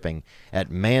free shipping at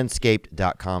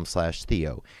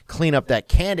manscaped.com/Theo. Clean up that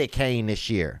candy cane this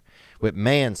year with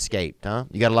Manscaped, huh?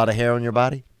 You got a lot of hair on your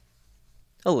body?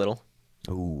 A little.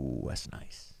 Ooh, that's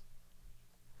nice.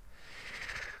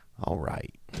 All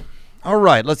right. All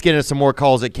right, let's get into some more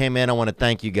calls that came in. I want to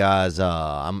thank you guys, and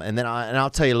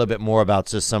I'll tell you a little bit more about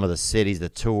just some of the cities, the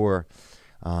tour.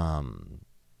 I'm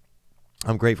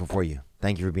grateful for you.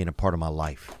 Thank you for being a part of my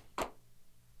life.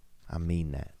 I mean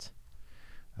that.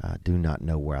 I do not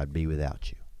know where I'd be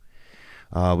without you.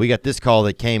 We got this call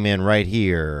that came in right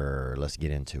here. Let's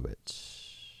get into it.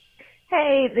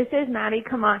 Hey, this is Maddie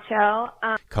Camacho.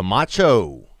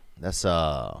 Camacho. That's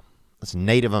a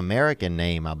Native American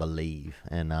name, I believe.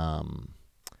 And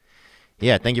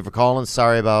yeah, thank you for calling.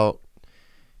 Sorry about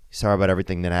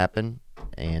everything that happened,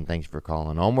 and thanks for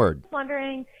calling. Onward.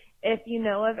 Wondering if you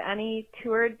know of any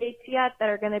tour dates yet that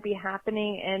are going to be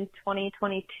happening in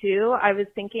 2022. I was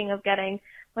thinking of getting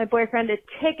my boyfriend a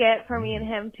ticket for me and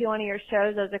him to one of your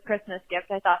shows as a Christmas gift.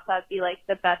 I thought that'd be like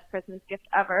the best Christmas gift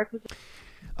ever.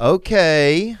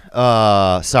 Okay.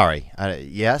 Sorry.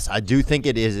 Yes, I do think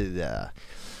it is.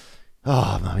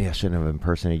 Maybe I shouldn't have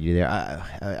impersonated you there.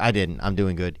 I didn't. I'm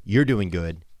doing good. You're doing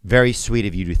good. Very sweet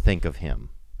of you to think of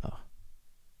him.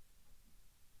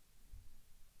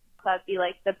 That'd be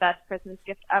like the best Christmas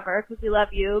gift ever because we love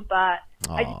you, but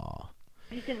I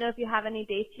just didn't know if you have any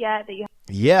dates yet that you.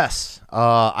 Yes.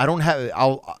 I don't have.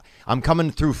 I'm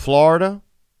coming through Florida.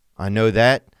 I know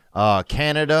that.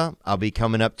 Canada, I'll be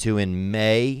coming up to in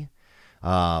May.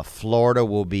 Florida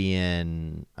will be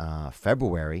in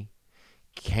February.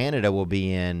 Canada will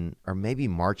be in, or maybe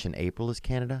March and April is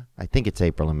Canada. I think it's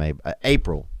April and May.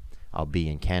 April, I'll be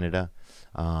in Canada.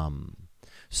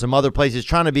 Some other places,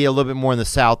 trying to be a little bit more in the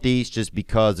southeast just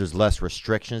because there's less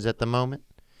restrictions at the moment.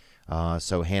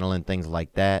 So handling things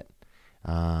like that.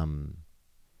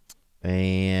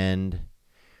 And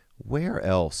where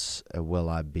else will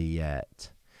I be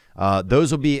at?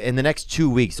 Those will be in the next 2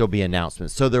 weeks. There'll be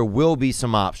announcements, so there will be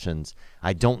some options.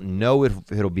 I don't know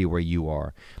if it'll be where you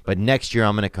are, but next year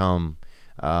I'm going to come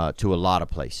to a lot of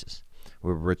places.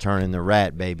 We're returning the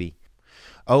rat, baby.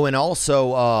 Oh, and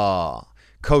also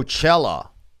Coachella,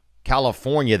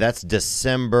 California. That's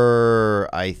December,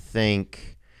 I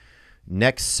think,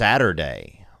 next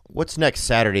Saturday. What's next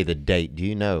Saturday? The date? Do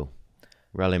you know,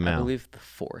 Riley Mal? I believe the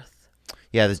 4th.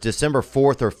 Yeah, it's December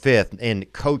 4th or 5th in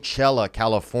Coachella,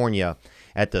 California.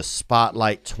 at the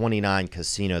Spotlight 29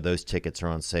 Casino. Those tickets are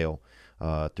on sale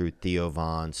through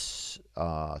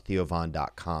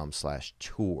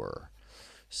theovon.com/tour.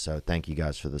 So thank you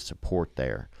guys for the support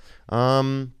there.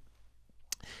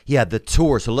 Yeah, the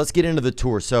tour. So let's get into the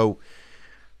tour. So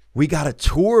we got a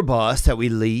tour bus that we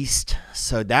leased.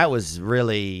 So that was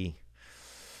really,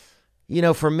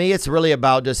 for me, it's really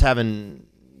about just having,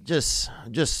 just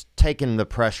taking the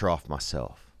pressure off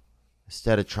myself.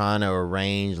 Instead of trying to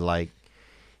arrange or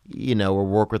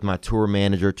work with my tour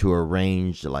manager to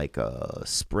arrange like a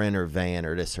Sprinter van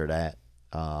or this or that.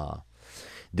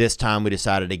 This time we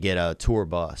decided to get a tour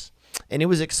bus, and it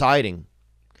was exciting.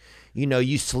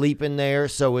 You sleep in there,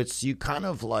 so you kind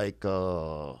of like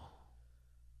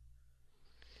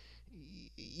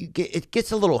it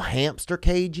gets a little hamster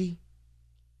cagey.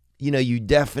 You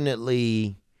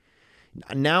definitely,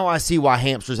 now I see why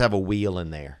hamsters have a wheel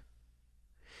in there.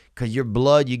 Because your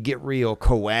blood, you get real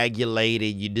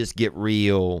coagulated. You just get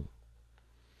real,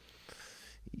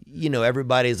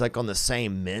 everybody's like on the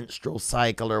same menstrual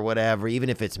cycle or whatever, even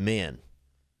if it's men.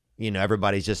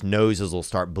 Everybody's just noses will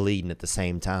start bleeding at the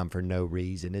same time for no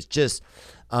reason. It's just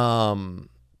because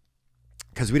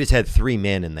we just had 3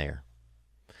 men in there.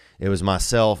 It was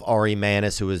myself, Ari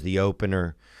Manis, who was the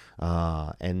opener,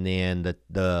 and then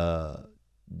the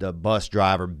bus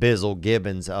driver, Bizzle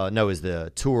Gibbons. Is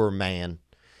the tour man,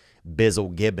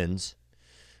 Bizzle Gibbons,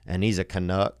 and he's a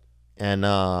Canuck, and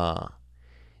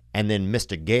then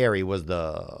Mr. Gary was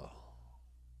the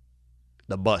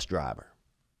bus driver.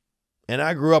 And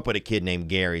I grew up with a kid named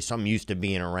Gary, so I'm used to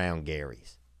being around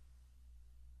Garys.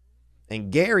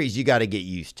 And Garys you got to get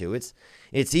used to. It's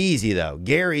easy, though.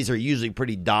 Garys are usually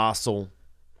pretty docile,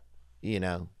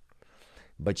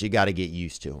 but you got to get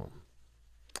used to them.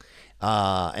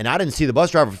 And I didn't see the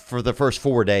bus driver for the first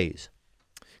 4 days.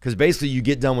 Because basically you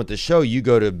get done with the show, you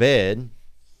go to bed,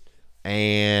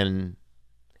 and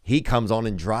he comes on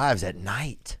and drives at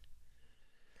night.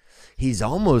 He's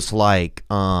almost like,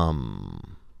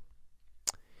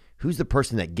 who's the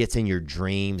person that gets in your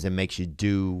dreams and makes you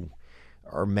do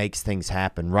or makes things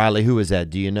happen? Riley, who is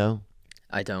that? Do you know?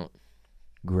 I don't.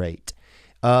 Great.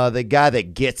 The guy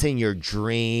that gets in your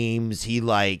dreams, he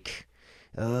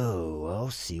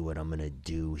I'll see what I'm going to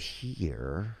do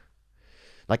here.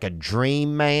 Like a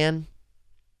dream man.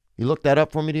 You look that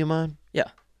up for me, do you mind? Yeah.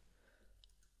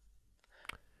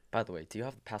 By the way, do you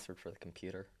have the password for the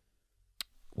computer?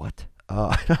 What?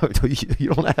 No, you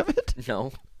don't have it?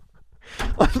 No.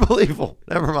 Unbelievable.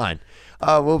 Never mind.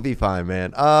 We'll be fine,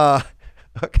 man. Okay.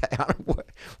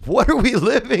 What are we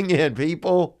living in,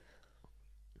 people?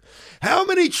 How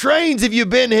many trains have you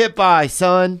been hit by,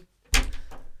 son?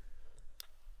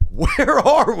 Where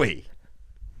are we?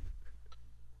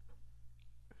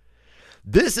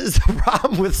 This is the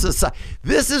problem with society.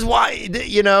 This is why,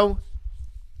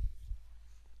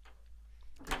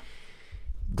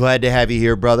 Glad to have you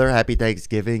here, brother. Happy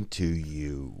Thanksgiving to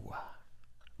you,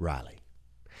 Riley.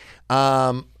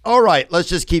 All right, let's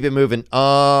just keep it moving.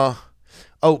 So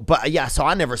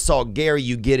I never saw Gary.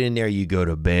 You get in there, you go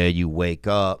to bed, you wake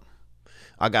up.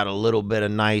 I got a little bit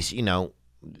of nice, there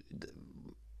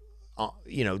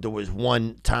was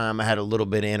one time I had a little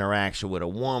bit of interaction with a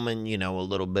woman, a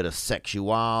little bit of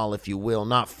sexual, if you will.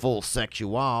 Not full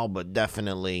sexual, but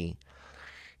definitely,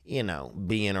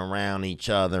 being around each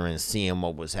other and seeing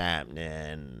what was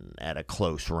happening at a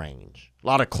close range. A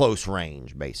lot of close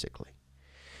range, basically.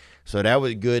 So that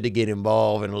was good to get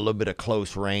involved in a little bit of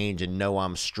close range and know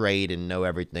I'm straight and know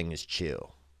everything is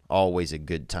chill. Always a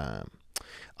good time.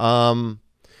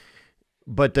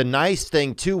 But the nice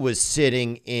thing, too, was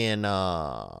sitting in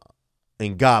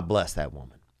and God bless that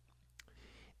woman.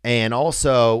 And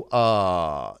also,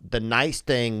 the nice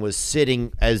thing was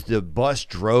sitting as the bus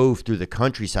drove through the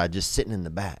countryside, just sitting in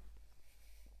the back.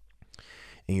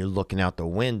 And you're looking out the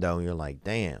window, and you're like,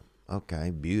 damn, okay,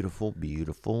 beautiful,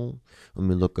 beautiful. Let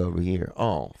me look over here.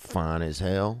 Oh, fine as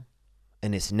hell.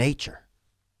 And it's nature.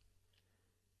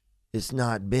 It's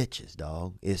not bitches,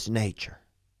 dog. It's nature.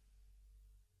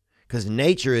 Because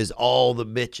nature is all the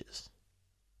bitches.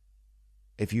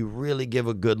 If you really give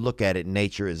a good look at it,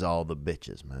 nature is all the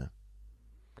bitches, man.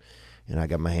 And I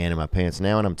got my hand in my pants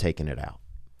now, and I'm taking it out.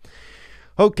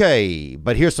 Okay,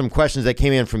 but here's some questions that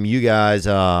came in from you guys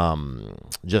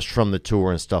just from the tour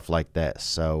and stuff like that.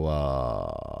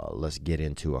 So let's get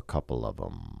into a couple of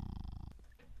them.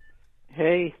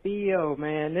 Hey, Theo,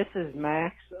 man, this is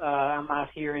Max. I'm out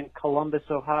here in Columbus,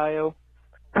 Ohio.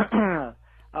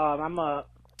 I'm a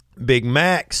Big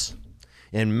Max.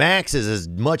 And Max is as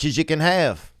much as you can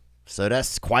have. So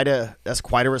that's quite a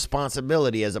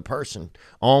responsibility as a person.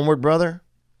 Onward, brother.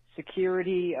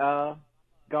 security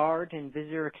guard and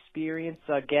visitor experience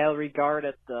gallery guard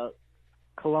at the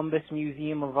Columbus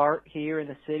Museum of Art here in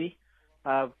the city.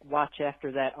 Watch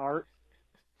after that art.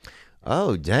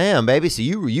 Oh, damn, baby. So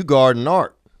you guarding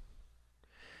art.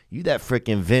 You that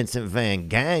freaking Vincent Van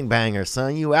Gangbanger,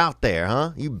 son. You out there,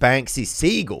 huh? You Banksy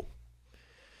Siegel.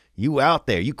 You out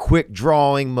there. You quick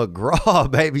drawing McGraw,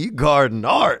 baby. You guarding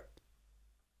art.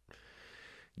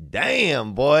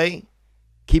 Damn, boy.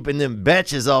 Keeping them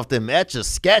betches off them etcha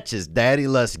sketches, daddy.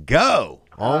 Let's go.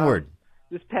 Onward.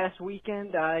 This past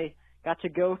weekend, I got to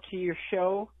go to your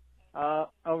show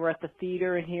over at the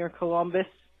theater in here in Columbus.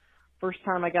 First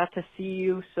time I got to see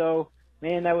you, so,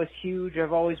 man, that was huge.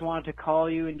 I've always wanted to call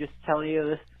you and just tell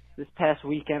you this past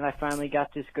weekend I finally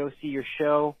got to go see your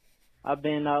show. I've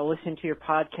been listening to your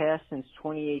podcast since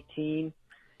 2018,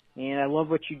 and I love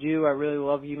what you do. I really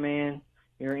love you, man.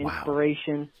 You're an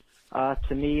inspiration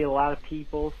to me, a lot of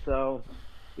people. So,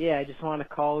 yeah, I just want to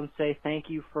call and say thank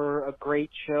you for a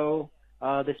great show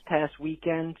this past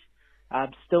weekend.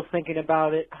 I'm still thinking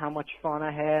about it, how much fun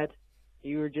I had.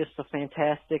 You were just a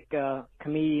fantastic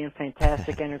comedian,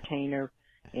 fantastic entertainer.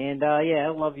 And, yeah, I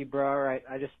love you, bro.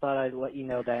 I just thought I'd let you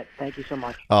know that. Thank you so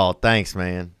much. Oh, thanks,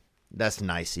 man. That's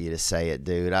nice of you to say it,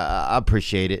 dude. I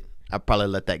appreciate it. I probably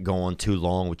let that go on too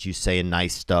long with you saying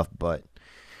nice stuff, but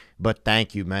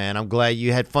thank you, man. I'm glad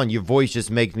you had fun. Your voice just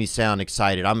makes me sound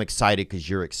excited. I'm excited because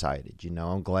you're excited. You know,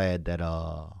 I'm glad that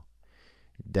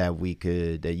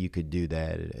you could do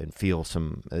that and feel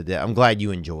some. I'm glad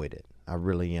you enjoyed it. I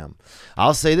really am.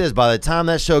 I'll say this: by the time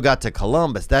that show got to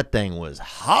Columbus, that thing was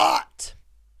hot,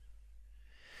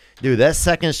 dude. That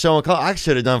second show in Columbus, I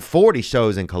should have done 40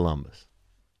 shows in Columbus,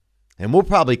 and we'll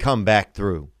probably come back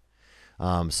through.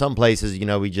 Some places, you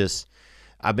know,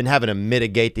 I've been having to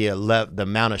mitigate the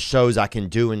amount of shows I can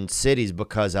do in cities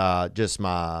because I've just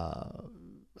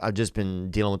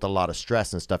been dealing with a lot of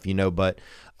stress and stuff, you know. But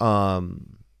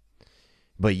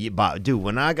dude,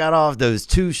 when I got off those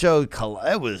 2 shows,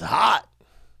 it was hot.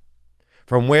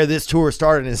 From where this tour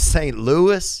started in St.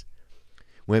 Louis,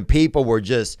 when people were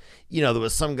just, you know, there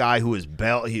was some guy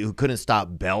who couldn't stop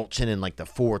belching in like the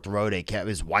 4th row.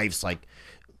 His wife's like,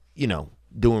 you know,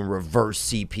 doing reverse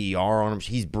CPR on him.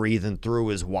 He's breathing through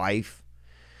his wife.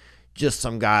 Just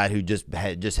some guy who just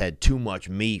had too much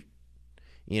meat.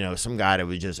 You know, some guy that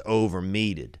was just over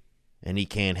meated, and he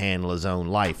can't handle his own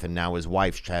life, and now his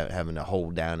wife's having to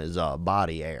hold down his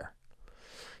body air.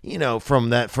 You know, from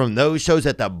those shows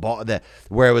at the bar,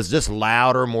 where it was just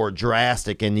louder, more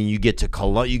drastic, and then you get to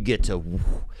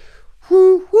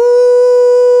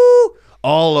whoo,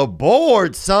 all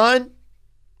aboard, son.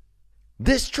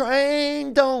 This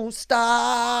train don't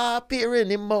stop here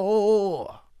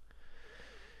anymore.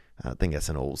 I think that's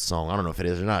an old song. I don't know if it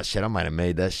is or not. Shit, I might have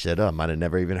made that shit up. Might have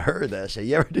never even heard that shit.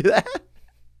 You ever do that?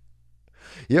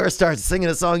 You ever start singing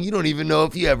a song, you don't even know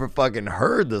if you ever fucking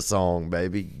heard the song,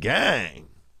 baby. Gang.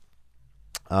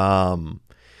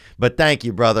 But thank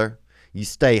you, brother. You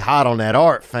stay hot on that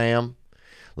art, fam.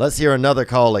 Let's hear another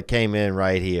call that came in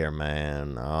right here,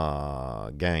 man.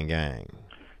 Gang.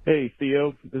 Hey,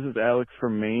 Theo. This is Alex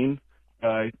from Maine.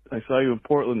 I saw you in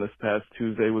Portland this past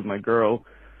Tuesday with my girl.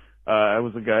 I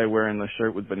was the guy wearing the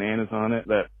shirt with bananas on it,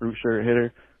 that fruit shirt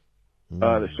hitter.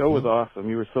 The show was awesome.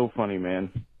 You were so funny,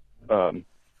 man.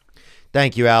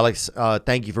 Thank you, Alex.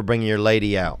 Thank you for bringing your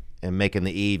lady out and making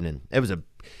the evening. It was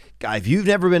guy. If you've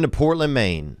never been to Portland,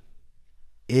 Maine,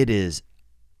 it is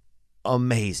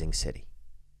amazing city.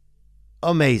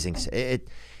 Amazing. It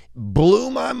blew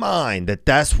my mind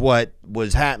that's what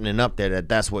was happening up there.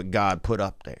 That's what God put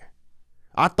up there.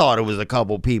 I thought it was a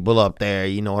couple people up there.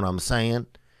 You know what I'm saying?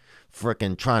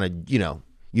 Frickin' trying to, you know,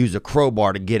 use a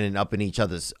crowbar to get up in each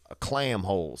other's clam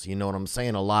holes. You know what I'm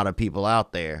saying? A lot of people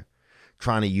out there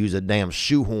trying to use a damn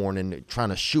shoehorn and trying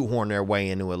to shoehorn their way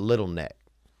into a little neck.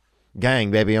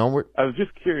 Gang, baby, onward. I was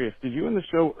just curious, did you end the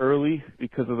show early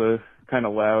because of the kind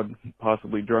of loud,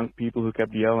 possibly drunk people who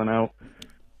kept yelling out?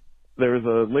 There was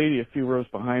a lady a few rows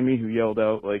behind me who yelled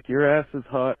out, like, your ass is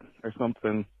hot or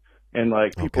something, and,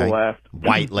 like, people laughed.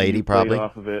 White lady, probably.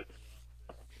 Off of it.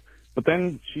 But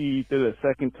then she did it a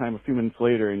second time a few minutes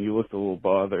later, and you looked a little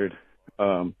bothered.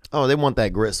 They want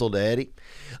that gristle, daddy.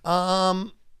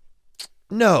 No,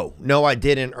 I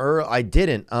didn't. I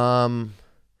didn't.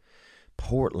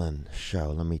 Portland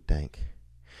show. Let me think.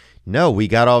 No, we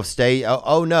got off stage.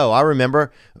 Oh no, I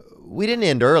remember. We didn't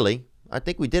end early. I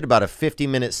think we did about a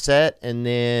 50-minute set, and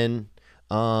then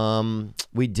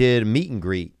we did a meet and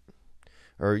greet,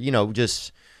 or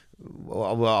just.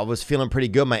 Well, I was feeling pretty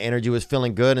good. My energy was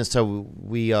feeling good, and so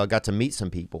we got to meet some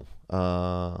people.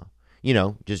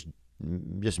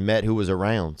 Just met who was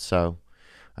around. So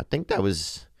I think that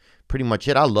was pretty much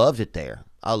it. I loved it there.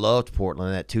 I loved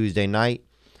Portland that Tuesday night.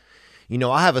 You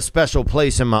know, I have a special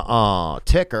place in my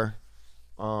ticker,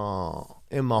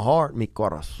 in my heart, mi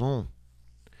corazón,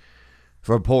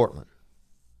 for Portland.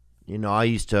 You know,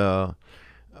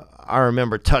 I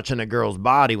remember touching a girl's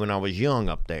body when I was young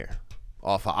up there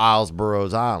off of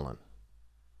Islesboro's Island.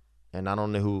 And I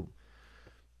don't know who,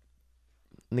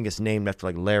 I think it's named after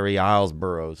like Larry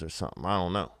Islesboroughs or something. I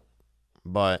don't know.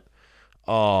 But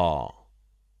I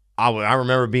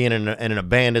remember being in an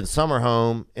abandoned summer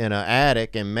home in an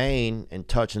attic in Maine and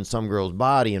touching some girl's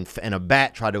body, and a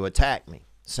bat tried to attack me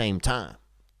same time.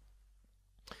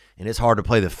 And it's hard to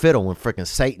play the fiddle when freaking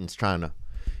Satan's trying to,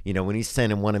 you know, when he's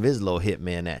sending one of his little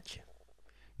hitmen at you.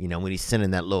 You know, when he's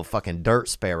sending that little fucking dirt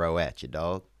sparrow at you,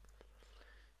 dog.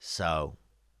 So,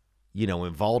 you know,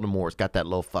 when Voldemort's got that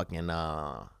little fucking,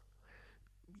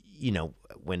 you know,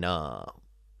 when,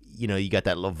 you know, you got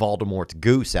that little Voldemort's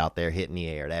goose out there hitting the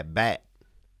air, that bat.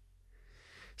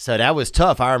 So that was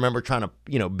tough. I remember trying to,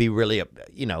 you know, be really,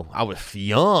 you know, I was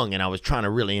young and I was trying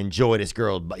to really enjoy this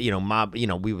girl. You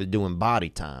know, we were doing body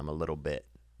time a little bit,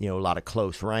 you know, a lot of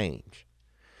close range.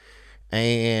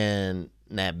 And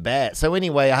that bat. So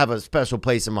anyway, I have a special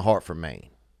place in my heart for Maine.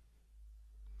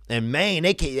 And Maine,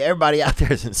 everybody out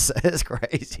there is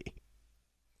crazy.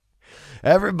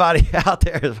 Everybody out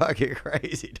there is fucking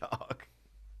crazy, dog.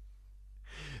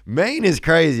 Maine is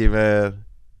crazy, man.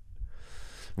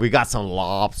 We got some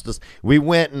lobsters. We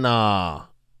went and I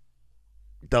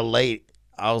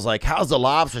was like, how's the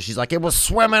lobster? She's like, it was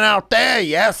swimming out there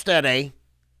yesterday.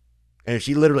 And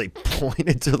she literally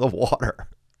pointed to the water.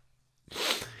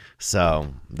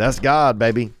 So that's God,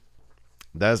 baby.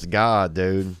 That's God,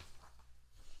 dude.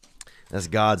 That's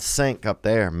God's sink up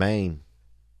there, Maine.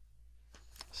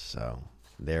 So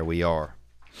there we are.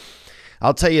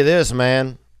 I'll tell you this,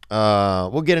 man.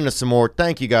 We'll get into some more.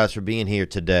 Thank you guys for being here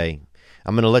today.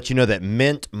 I'm going to let you know that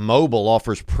Mint Mobile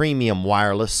offers premium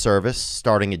wireless service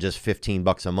starting at just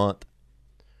 $15 a month.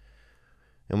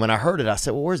 And when I heard it, I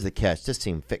said, well, where's the catch? This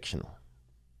seemed fictional.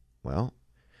 Well,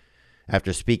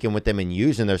 after speaking with them and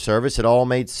using their service, it all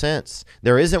made sense.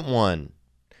 There isn't one.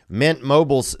 Mint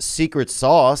Mobile's secret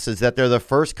sauce is that they're the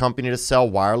first company to sell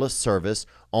wireless service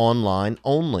online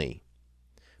only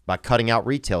by cutting out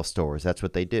retail stores. That's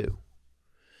what they do.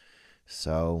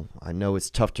 So I know it's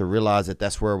tough to realize that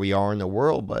that's where we are in the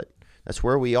world, but that's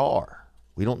where we are.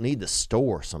 We don't need the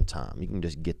store sometimes. You can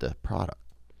just get the product.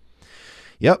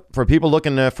 Yep. For people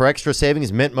looking for extra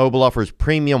savings, Mint Mobile offers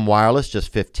premium wireless,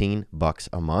 just $15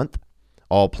 a month.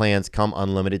 All plans come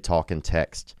unlimited talk and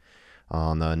text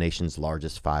on the nation's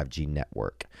largest 5G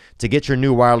network. To get your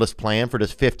new wireless plan for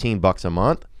just $15 a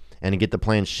month and to get the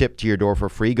plan shipped to your door for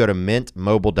free, go to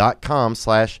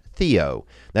mintmobile.com/Theo.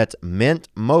 That's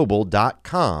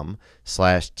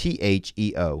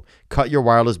mintmobile.com/THEO. Cut your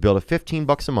wireless bill to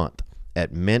 $15 a month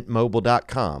at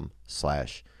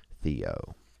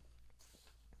mintmobile.com/Theo.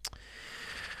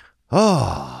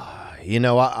 Oh, you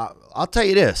know, I'll tell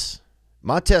you this.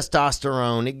 My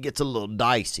testosterone, it gets a little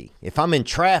dicey. If I'm in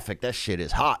traffic, that shit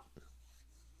is hot.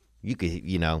 You could,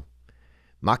 you know,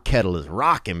 my kettle is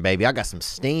rocking, baby. I got some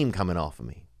steam coming off of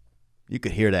me. You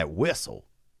could hear that whistle.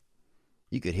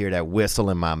 You could hear that whistle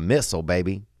in my missile,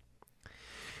 baby.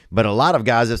 But a lot of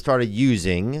guys have started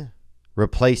using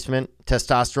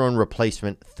testosterone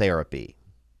replacement therapy.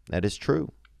 That is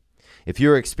true. If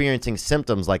you're experiencing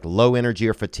symptoms like low energy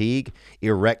or fatigue,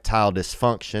 erectile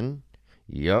dysfunction,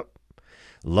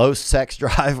 low sex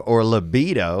drive or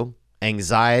libido,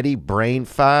 anxiety, brain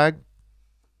fog,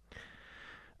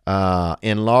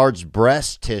 enlarged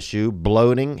breast tissue,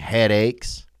 bloating,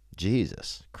 headaches.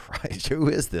 Jesus Christ, who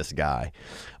is this guy?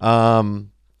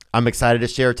 I'm excited to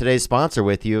share today's sponsor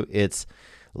with you. It's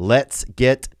Let's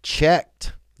Get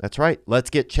Checked. That's right.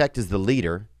 Let's Get Checked is the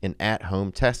leader in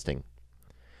at-home testing.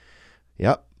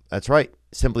 Yep, that's right.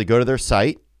 Simply go to their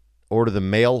site, order the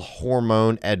male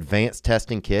hormone advanced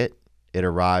testing kit. It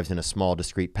arrives in a small,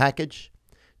 discreet package.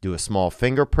 Do a small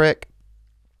finger prick.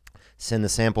 Send the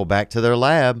sample back to their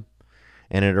lab,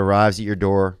 and it arrives at your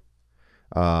door.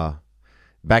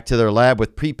 Back to their lab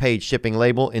with prepaid shipping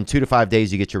label. In 2 to 5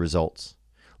 days, you get your results.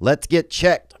 Let's Get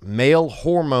Checked. Male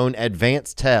hormone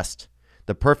advanced test.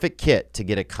 The perfect kit to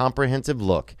get a comprehensive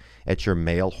look at your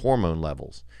male hormone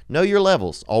levels. Know your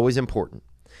levels, always important.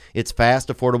 It's fast,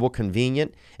 affordable,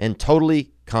 convenient, and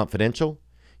totally confidential.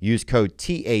 Use code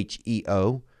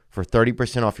THEO for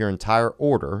 30% off your entire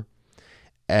order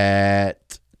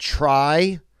at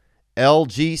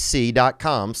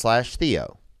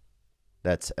trylgc.com/Theo.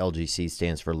 That's LGC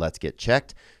stands for Let's Get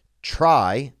Checked.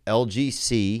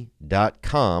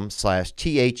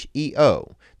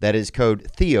 trylgc.com/THEO. That is code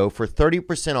Theo for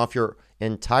 30% off your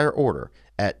entire order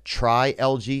at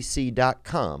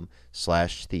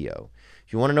trylgc.com/Theo.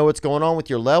 If you want to know what's going on with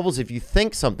your levels, if you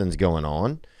think something's going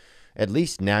on, at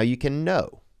least now you can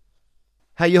know.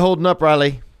 How you holding up,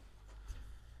 Riley?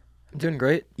 I'm doing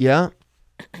great. Yeah?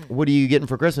 What are you getting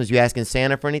for Christmas? You asking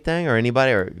Santa for anything or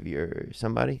anybody or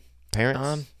somebody?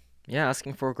 Parents? Yeah,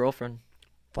 asking for a girlfriend.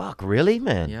 Fuck, really,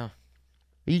 man? Yeah.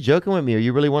 Are you joking with me or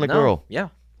you really want a girl? Yeah.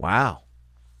 Wow.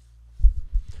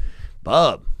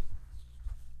 Bub.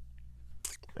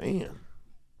 Man.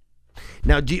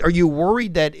 Now, are you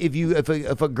worried that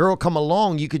if a girl come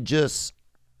along, you could just,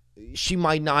 she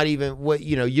might not even,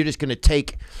 you're just going to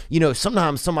take,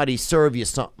 sometimes somebody serve you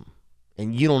something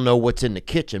and you don't know what's in the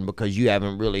kitchen because you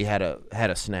haven't really had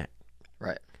a snack.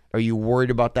 Right. Are you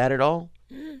worried about that at all?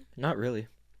 Not really.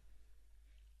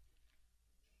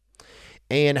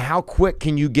 And how quick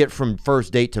can you get from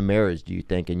first date to marriage, do you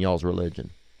think, in y'all's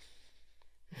religion?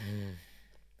 I'm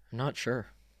not sure.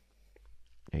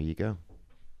 There you go.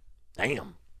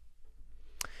 Damn.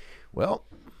 Well,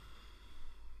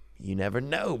 you never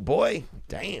know, boy.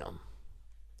 Damn.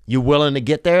 You willing to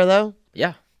get there, though?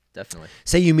 Yeah, definitely.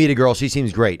 Say you meet a girl, she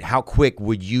seems great. How quick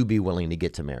would you be willing to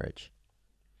get to marriage?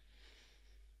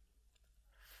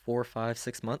 4, 5,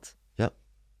 6 months. Yep.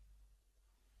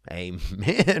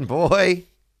 Amen, boy.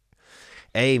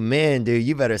 Amen, dude.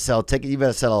 You better sell tickets. You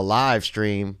better sell a live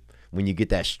stream. When you get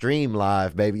that stream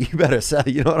live, baby, you better sell,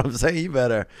 you know what I'm saying? You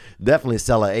better definitely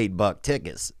sell a $8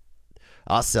 tickets.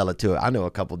 I'll sell it to it. I know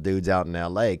a couple dudes out in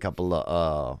LA, a couple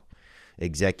of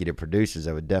executive producers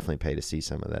that would definitely pay to see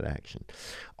some of that action.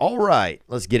 All right,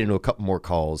 let's get into a couple more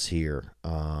calls here.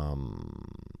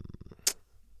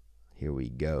 Here we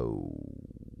go.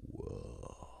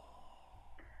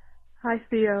 Hi,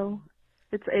 Theo.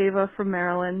 It's Ava from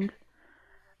Maryland.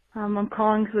 I'm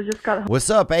calling because I just got home. What's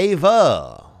up,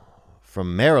 Ava?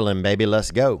 From Maryland, baby.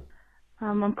 Let's go.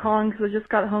 I'm calling because I just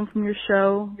got home from your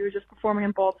show. You were just performing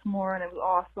in Baltimore, and it was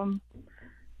awesome.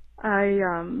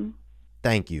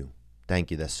 Thank you. Thank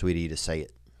you. That's sweet of you to say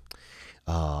it.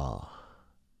 Some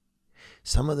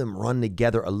of them run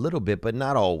together a little bit, but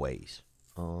not always.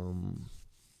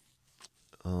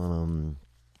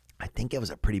 I think it was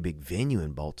a pretty big venue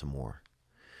in Baltimore.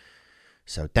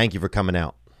 So thank you for coming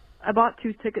out. I bought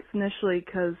 2 tickets initially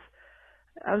because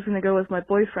I was going to go with my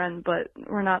boyfriend, but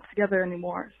we're not together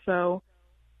anymore. So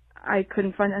I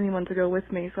couldn't find anyone to go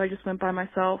with me, so I just went by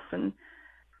myself, and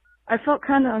I felt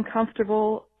kind of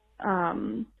uncomfortable.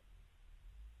 And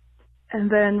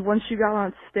then once you got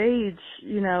on stage,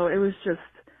 it was just,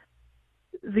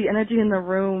 the energy in the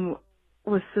room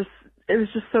was just, it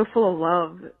was just so full of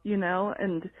love,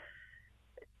 and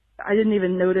I didn't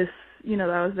even notice, that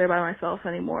I was there by myself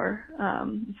anymore.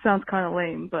 It sounds kind of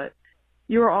lame, but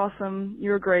you were awesome. You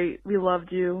were great. We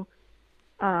loved you.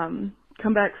 Come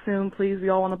back soon, please. We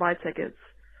all want to buy tickets.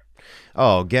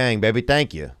 Oh, gang, baby,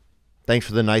 thank you. Thanks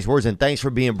for the nice words, and thanks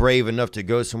for being brave enough to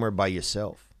go somewhere by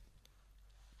yourself.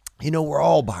 We're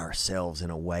all by ourselves in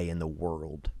a way in the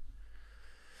world.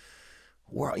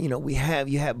 Well, but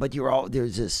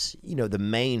there's this, the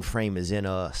mainframe is in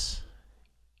us.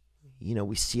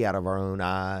 We see out of our own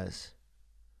eyes.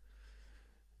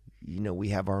 We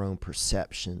have our own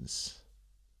perceptions.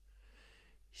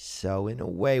 So in a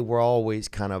way, we're always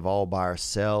kind of all by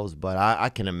ourselves. But I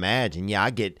can imagine,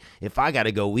 if I got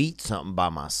to go eat something by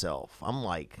myself, I'm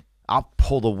like, I'll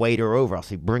pull the waiter over. I'll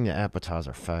say, bring the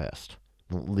appetizer fast.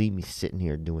 Don't leave me sitting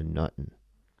here doing nothing.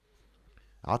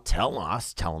 I'll tell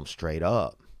them straight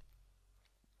up.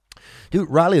 Dude,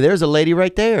 Riley, there's a lady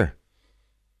right there.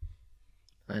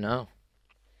 I know.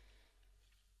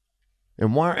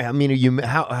 And why? I mean,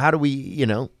 how do we?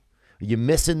 Are you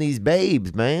missing these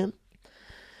babes, man?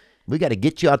 We got to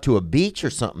get you out to a beach or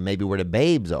something, maybe where the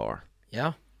babes are.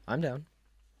 Yeah, I'm down.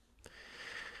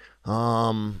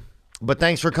 But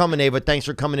thanks for coming, Ava. Thanks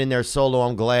for coming in there solo.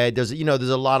 I'm glad. There's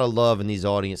a lot of love in these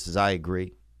audiences. I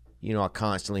agree. I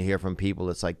constantly hear from people.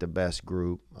 It's like the best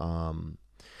group.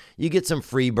 You get some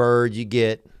free birds. You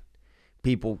get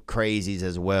people crazies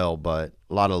as well, but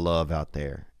a lot of love out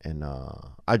there. And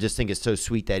I just think it's so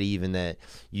sweet that even that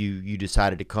you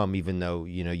decided to come, even though,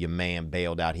 your man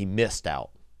bailed out. He missed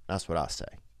out. That's what I say,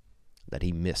 that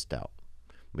he missed out.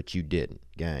 But you didn't.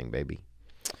 Gang, baby.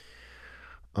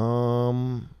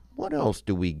 What else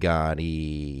do we got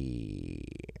here?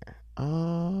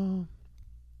 I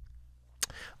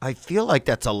feel like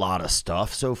that's a lot of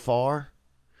stuff so far.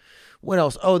 What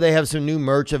else? Oh, they have some new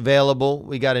merch available.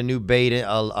 We got a new bait,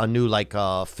 a new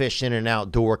fish in and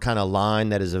outdoor kind of line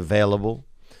that is available.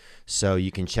 So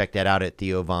you can check that out at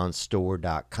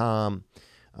theovonstore.com.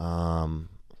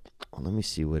 Let me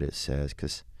see what it says,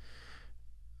 because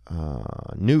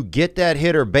New Get That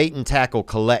Hitter bait and tackle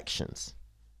collections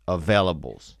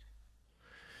availables.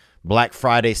 Black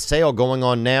Friday sale going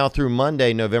on now through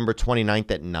Monday, November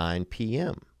 29th at 9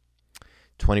 p.m.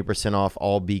 20% off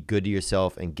all Be Good to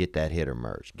Yourself and Get That Hitter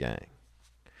merch, gang.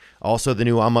 Also, the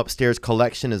new I'm Upstairs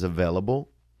collection is available.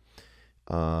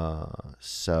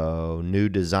 So new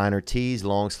designer tees,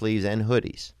 long sleeves, and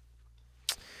hoodies.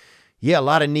 Yeah, a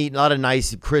lot of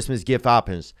nice Christmas gift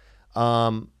options.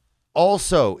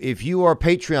 Also, if you are a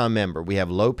Patreon member, we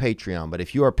have low Patreon, but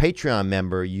if you are a Patreon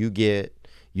member, you'll get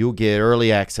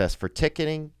early access for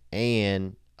ticketing,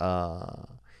 and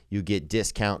you get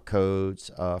discount codes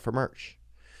for merch.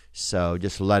 So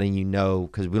just letting you know,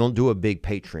 because we don't do a big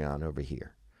Patreon over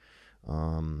here.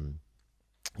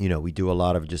 We do a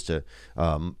lot of just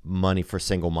money for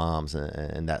single moms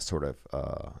and that sort of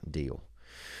deal.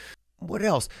 What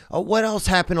else? What else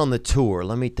happened on the tour?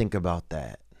 Let me think about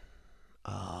that.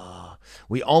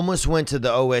 We almost went to the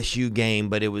OSU game,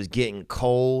 but it was getting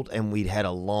cold, and we'd had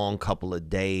a long couple of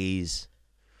days.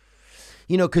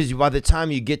 Because by the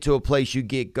time you get to a place you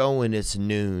get going, it's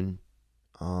noon.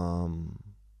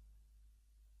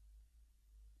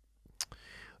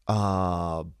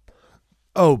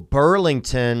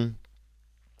 Burlington.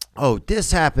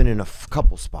 This happened in a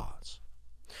couple spots.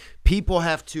 People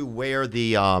have to wear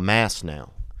the mask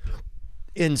now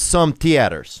in some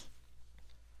theaters.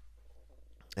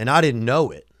 And I didn't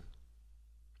know it.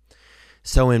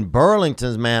 So in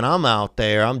Burlington's, man, I'm out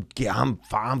there. I'm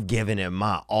giving it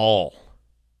my all.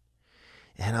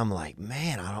 And I'm like,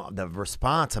 man,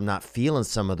 I'm not feeling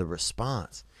some of the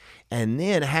response. And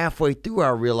then halfway through, I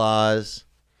realized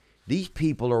these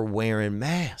people are wearing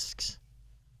masks.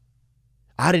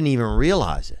 I didn't even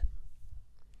realize it.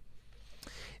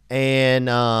 And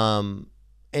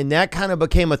that kind of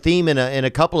became a theme in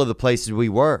a couple of the places we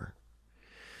were.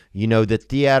 The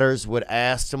theaters would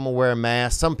ask them to wear a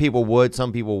mask. Some people would,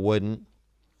 some people wouldn't.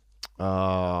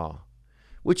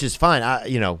 Which is fine.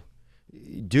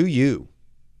 Do you?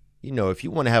 If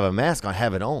you want to have a mask on,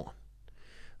 have it on.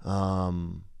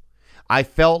 I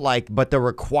felt like, but the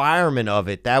requirement of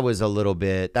it, that was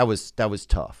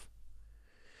tough.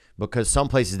 Because some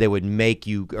places they would make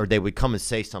you, or they would come and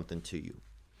say something to you.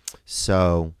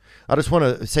 So I just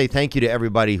want to say thank you to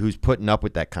everybody who's putting up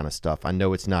with that kind of stuff. I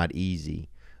know it's not easy.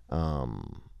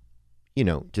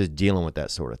 Just dealing with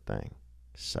that sort of thing.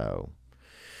 So,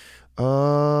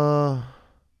 I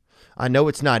know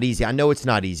it's not easy. I don't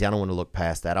want to look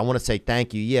past that. I want to say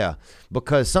thank you. Yeah.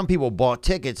 Because some people bought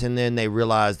tickets and then they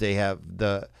realized they have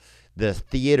the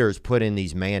theaters put in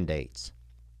these mandates.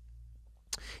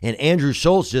 And Andrew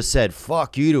Schultz just said,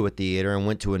 fuck you to a theater, and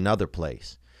went to another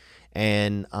place.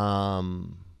 And I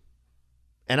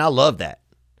love that.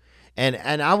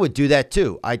 And I would do that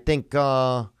too. I think,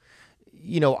 I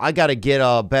got to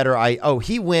get better.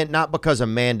 He went not because of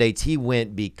mandates. He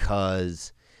went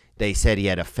because they said he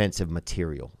had offensive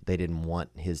material. They didn't want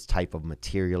his type of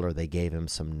material, or they gave him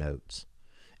some notes.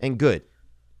 And good.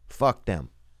 Fuck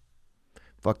them.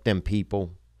 Fuck them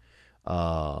people.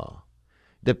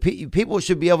 People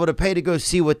should be able to pay to go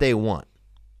see what they want.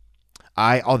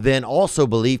 I then also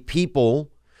believe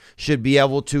people should be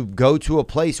able to go to a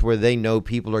place where they know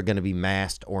people are going to be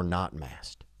masked or not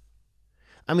masked.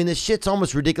 I mean, this shit's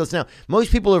almost ridiculous now.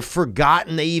 Most people have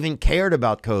forgotten they even cared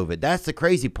about COVID. That's the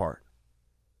crazy part.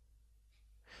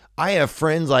 I have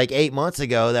friends like 8 months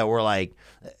ago that were like,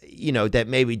 that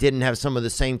maybe didn't have some of the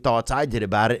same thoughts I did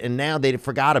about it, and now they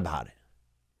forgot about it.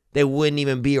 They wouldn't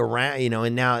even be around,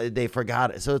 and now they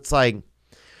forgot it. So it's like,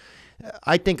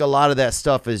 I think a lot of that's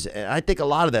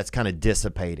kind of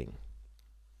dissipating.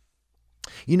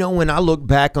 When I look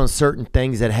back on certain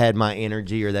things that had my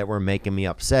energy or that were making me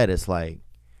upset, it's like,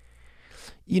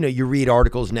 you read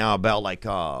articles now about like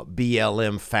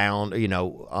BLM found,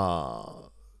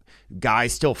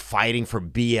 guys still fighting for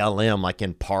BLM like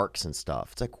in parks and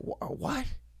stuff. It's like, what?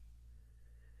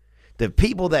 The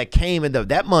people that came and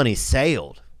that money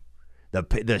sailed.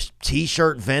 The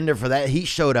T-shirt vendor for that, he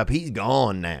showed up. He's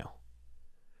gone now.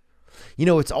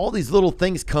 It's all these little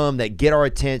things come that get our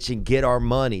attention, get our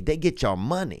money. They get your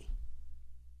money.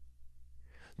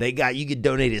 You get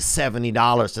donated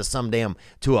 $70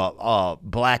 to a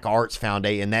Black Arts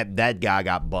Foundation, and that guy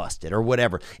got busted or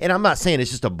whatever. And I'm not saying it's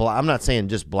just I'm not saying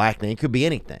just black thing. It could be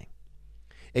anything.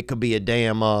 It could be a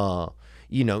damn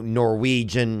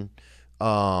Norwegian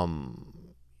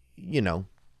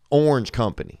orange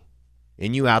company.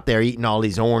 And you out there eating all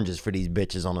these oranges for these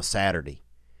bitches on a Saturday,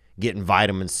 getting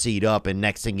vitamin C'd up, and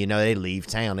next thing you know, they leave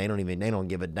town. They don't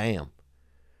give a damn.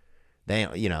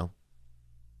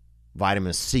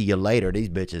 Vitamin C you later, these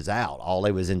bitches out. All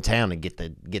they was in town to get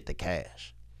the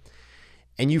cash.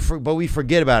 But we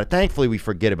forget about it. Thankfully, we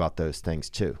forget about those things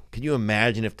too. Can you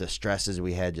imagine if the stresses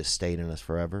we had just stayed in us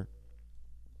forever?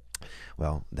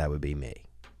 Well, that would be me.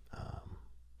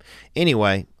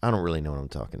 Anyway, I don't really know what I'm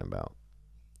talking about.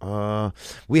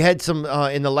 We had some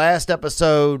in the last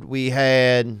episode. We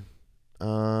had.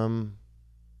 I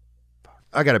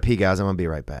gotta pee, guys. I'm gonna be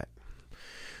right back.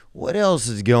 What else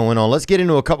is going on? Let's get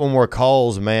into a couple more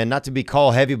calls, man. Not to be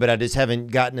call heavy, but I just haven't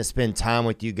gotten to spend time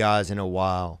with you guys in a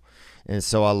while. And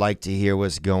so I like to hear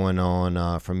what's going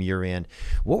on from your end.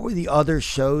 What were the other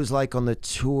shows like on the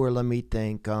tour? Let me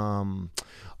think.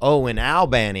 In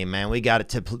Albany, man, we got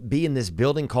to be in this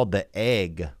building called The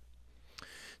Egg.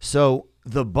 So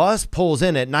the bus pulls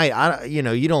in at night. You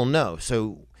don't know.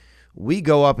 So we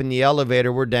go up in the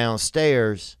elevator. We're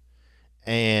downstairs.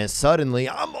 And suddenly,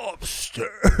 I'm upstairs.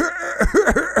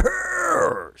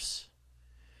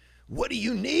 What do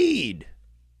you need?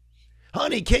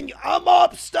 Honey, I'm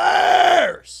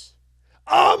upstairs.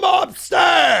 I'm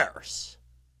upstairs.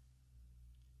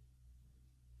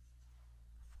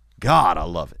 God, I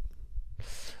love it.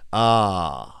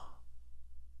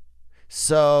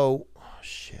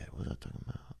 Shit, what was I talking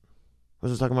about? What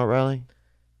was I talking about, Riley?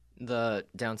 The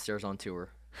downstairs on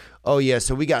tour. Oh, yeah,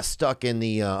 so we got stuck in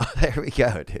the, there we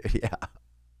go, dude, yeah.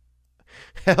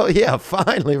 Hell yeah,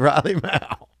 finally, Riley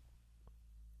Mao.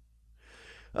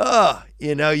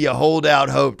 You hold out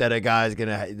hope that a guy's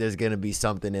there's gonna be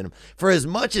something in him. For as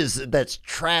much as that's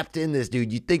trapped in this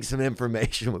dude, you'd think some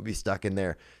information would be stuck in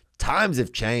there. Times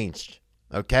have changed,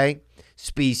 okay?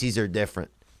 Species are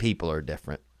different. People are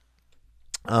different.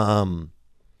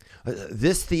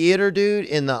 This theater, dude,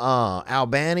 in the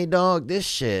Albany, dog, this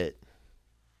shit,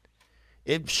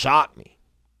 it shocked me.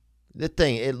 The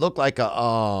thing, it looked like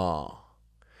a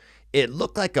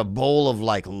bowl of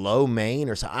like lo mein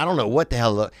or something. I don't know what the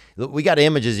hell. We got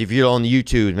images. If you're on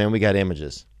YouTube, man, we got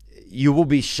images. You will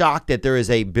be shocked that there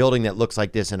is a building that looks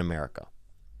like this in America.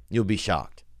 You'll be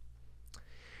shocked.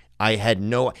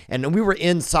 And we were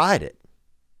inside it.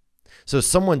 So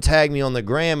someone tagged me on the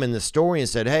gram in the story and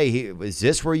said, hey, is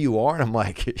this where you are? And I'm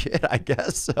like, shit, I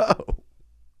guess so.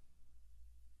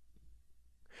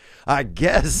 I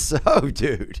guess so,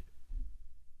 dude.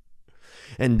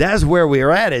 And that's where we're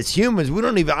at as humans. I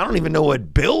don't even know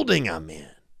what building I'm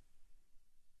in.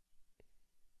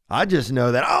 I just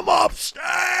know that I'm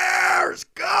upstairs.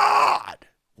 God,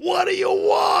 what do you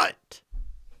want?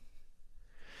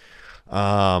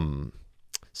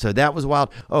 So that was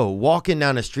wild. Oh, walking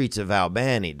down the streets of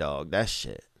Albany, dog, that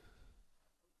shit.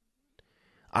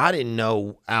 I didn't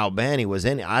know Albany was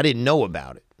in it. I didn't know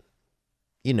about it.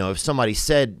 If somebody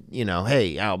said,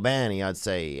 hey, Albany, I'd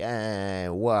say,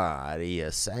 what are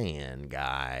you saying,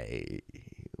 guy?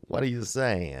 What are you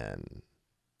saying?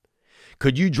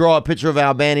 Could you draw a picture of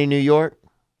Albany, New York?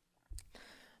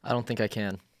 I don't think I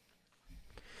can.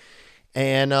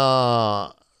 And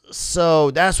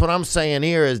so that's what I'm saying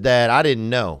here is that I didn't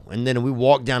know. And then we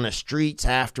walked down the streets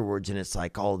afterwards, and it's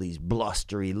like all these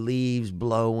blustery leaves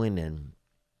blowing and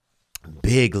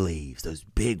big leaves, those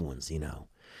big ones,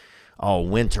 all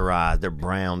winterized. They're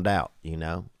browned out,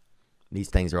 These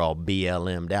things are all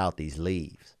BLM'd out, these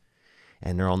leaves.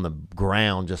 And they're on the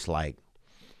ground just like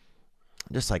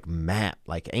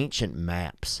ancient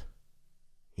maps.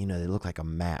 They look like a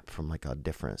map from like a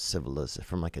different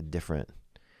from like a different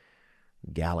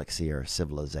galaxy or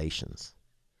civilizations.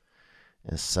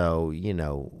 And so,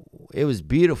 it was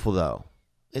beautiful though.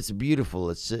 It's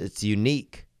beautiful. It's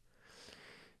unique.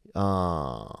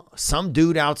 Some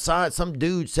dude outside,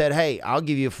 said, hey, I'll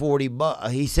give you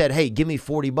 $40. He said, hey, give me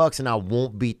 $40 and I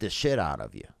won't beat the shit out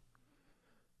of you.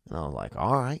 And I was like,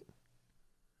 all right,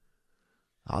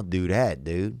 I'll do that,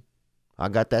 dude. I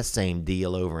got that same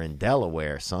deal over in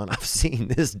Delaware, son. I've seen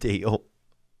this deal.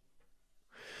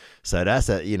 So that's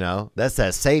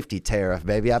that safety tariff,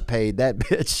 baby. I paid that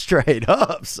bitch straight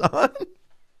up, son.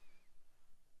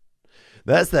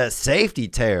 That's that safety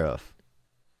tariff.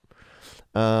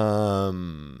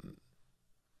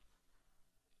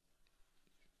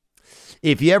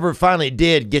 If you ever finally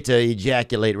did get to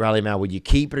ejaculate, Riley Mal, would you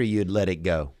keep it or you'd let it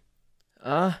go?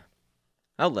 I'll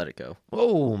let it go.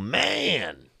 Oh,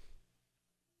 man.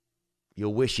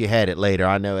 You'll wish you had it later.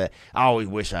 I know it. I always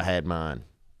wish I had mine.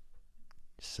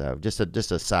 So just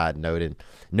a side note, and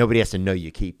nobody has to know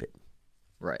you keep it.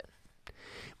 Right.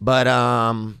 But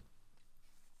I'm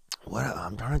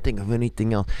trying to think of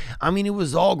anything else. I mean, it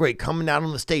was all great coming out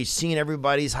on the stage, seeing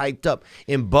everybody's hyped up.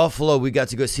 In Buffalo, we got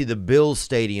to go see the Bills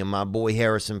Stadium. My boy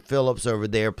Harrison Phillips over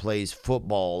there plays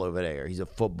football over there. He's a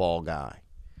football guy,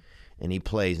 and he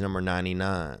plays number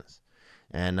 99s.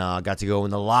 And got to go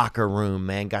in the locker room,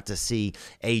 man. Got to see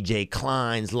A.J.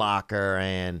 Klein's locker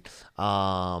and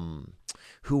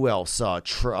who else?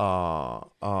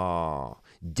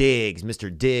 Diggs,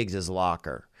 Mr. Diggs'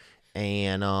 locker,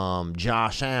 and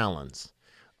Josh Allen's.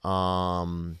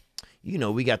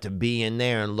 We got to be in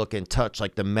there and look and touch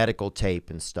like the medical tape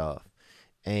and stuff.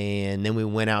 And then we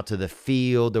went out to the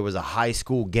field. There was a high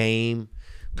school game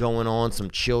going on, some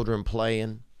children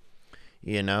playing,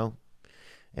 And,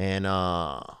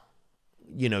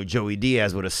 Joey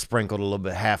Diaz would have sprinkled a little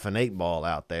bit, half an 8 ball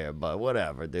out there, but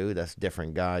whatever, dude. That's a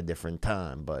different guy, different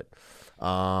time. But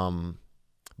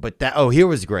here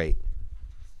was great.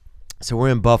 So we're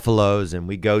in Buffalo's and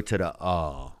we go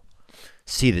to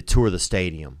see the tour of the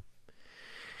stadium.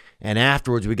 And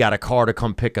afterwards, we got a car to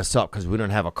come pick us up because we don't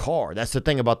have a car. That's the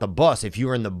thing about the bus. If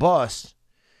you're in the bus,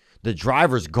 the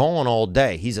driver's gone all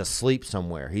day. He's asleep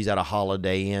somewhere. He's at a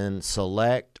Holiday Inn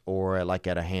Select or at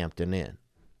a Hampton Inn,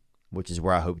 which is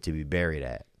where I hope to be buried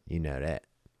at. You know that.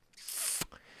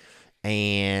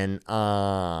 And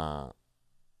what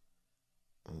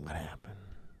happened?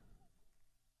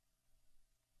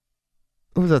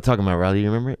 What was I talking about, Riley?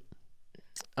 You remember it?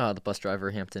 The bus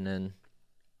driver, Hampton Inn.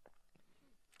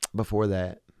 Before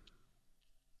that.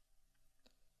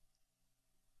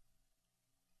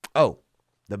 Oh,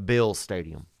 the Bills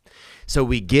Stadium. So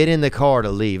we get in the car to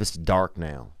leave. It's dark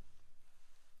now.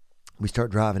 We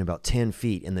start driving about 10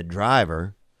 feet, and the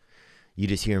driver, you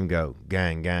just hear him go,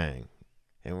 gang, gang.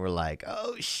 And we're like,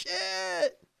 oh,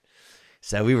 shit.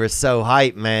 So we were so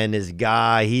hyped, man. This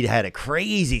guy, he had a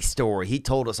crazy story. He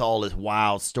told us all this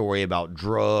wild story about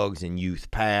drugs and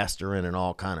youth pastoring and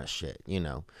all kind of shit,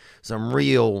 Some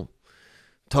real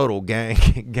total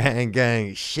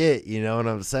gang shit, you know what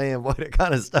I'm saying? What the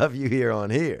kind of stuff you hear on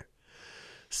here.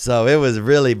 So it was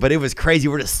crazy.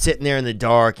 We're just sitting there in the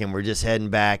dark and we're just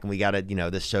heading back and we got to,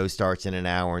 the show starts in an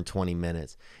hour and 20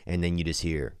 minutes. And then you just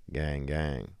hear gang,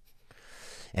 gang.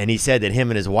 And he said that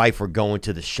him and his wife were going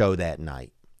to the show that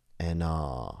night. And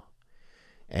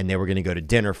they were going to go to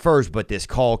dinner first, but this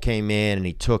call came in and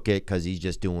he took it because he's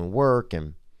just doing work.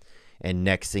 And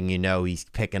next thing you know, he's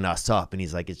picking us up and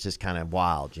he's like, it's just kind of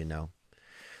wild,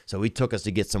 So he took us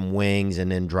to get some wings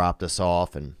and then dropped us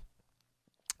off. And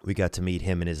we got to meet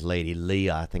him and his lady,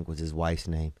 Leah, I think was his wife's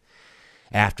name,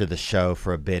 after the show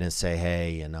for a bit and say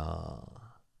hey. And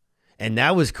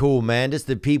that was cool, man. Just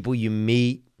the people you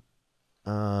meet.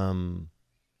 And,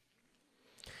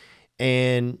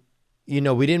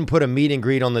 we didn't put a meet and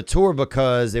greet on the tour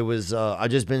because it was, I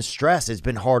just been stressed. It's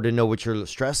been hard to know what your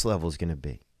stress level is going to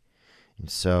be. And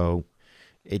so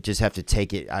it just have to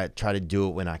take it. I try to do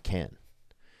it when I can.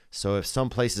 So if some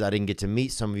places I didn't get to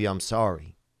meet some of you, I'm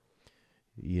sorry,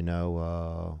 and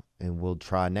we'll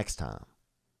try next time.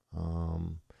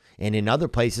 And in other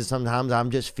places, sometimes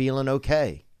I'm just feeling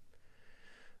okay.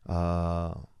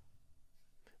 But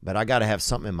I got to have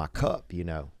something in my cup,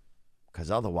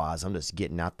 because otherwise I'm just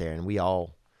getting out there and we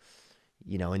all,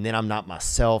 and then I'm not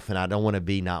myself and I don't want to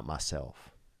be not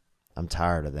myself. I'm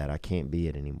tired of that. I can't be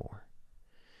it anymore.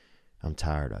 I'm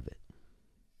tired of it.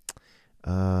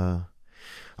 All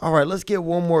right, let's get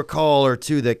one more call or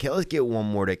two. Let's get one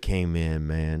more that came in,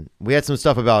 man. We had some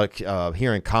stuff about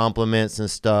hearing compliments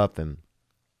and stuff, and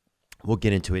we'll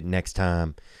get into it next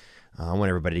time. I want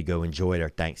everybody to go enjoy their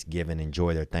Thanksgiving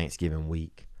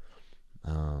week.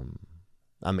 I'm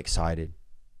excited.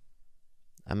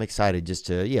 Just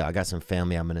to, I got some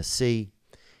family I'm going to see,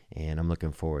 and I'm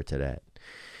looking forward to that.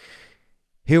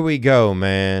 Here we go,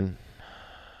 man.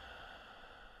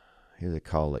 Here's a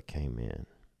call that came in.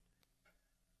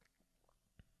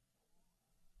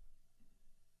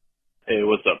 Hey,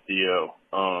 what's up, Theo?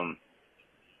 I'm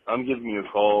giving you a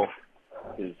call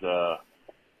because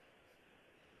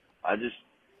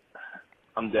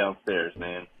I'm downstairs,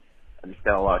 man. I just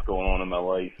got a lot going on in my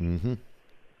life. Mm-hmm.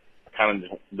 I kind of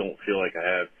don't feel like I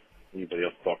have anybody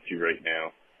else to talk to right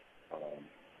now.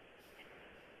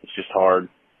 It's just hard.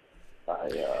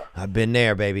 I've been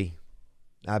there, baby.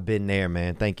 I've been there,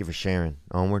 man. Thank you for sharing.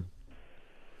 Onward.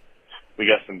 We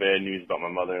got some bad news about my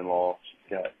mother-in-law. She's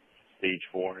got stage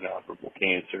 4 inoperable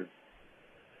cancer.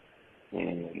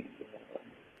 And,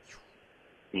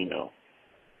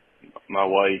 my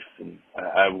wife, and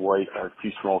I have a wife, I have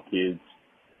 2 small kids.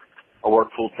 I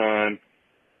work full-time.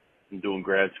 I'm doing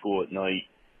grad school at night.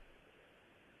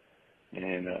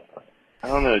 And I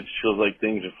don't know, it just feels like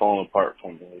things are falling apart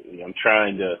for me lately. I'm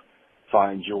trying to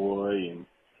find joy and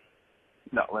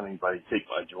not let anybody take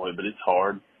my joy, but it's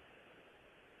hard.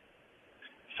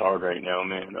 It's hard right now,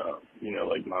 man.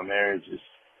 Like my marriage is,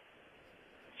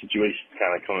 situation's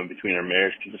kind of coming between our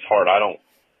marriage because it's hard. I don't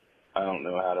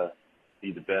know how to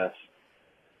be the best.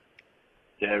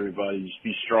 to everybody. Just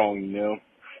be strong,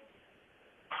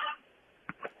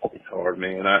 It's hard,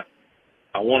 man. I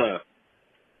just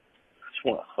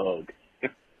want a hug.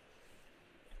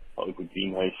 Hug would be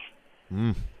nice.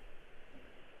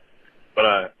 But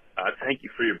I thank you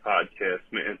for your podcast,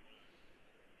 man.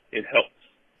 It helps.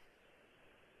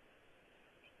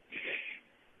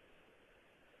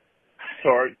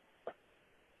 Sorry.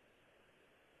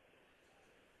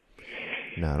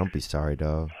 Nah, don't be sorry,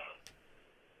 dog.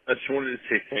 I just wanted to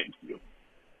say thank you.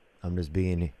 I'm just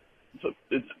being. It's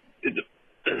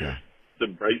a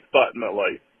bright spot in my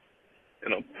life,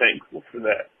 and I'm thankful for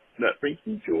that. And that brings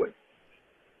me joy.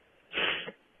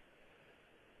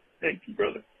 Thank you,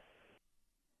 brother.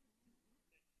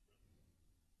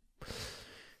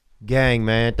 Gang,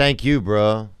 man, thank you,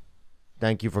 bro.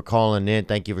 Thank you for calling in.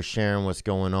 Thank you for sharing what's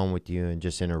going on with you and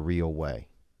just in a real way.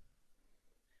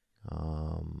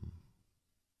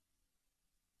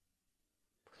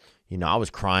 I was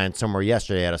crying somewhere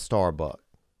yesterday at a Starbucks.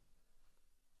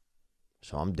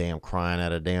 So I'm damn crying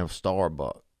at a damn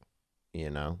Starbucks,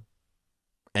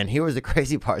 And here was the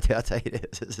crazy part. I'll tell you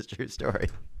this. This is a true story.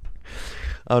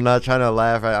 I'm not trying to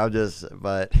laugh.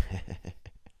 But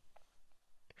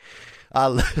I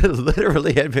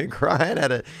literally had been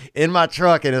crying in my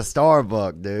truck in a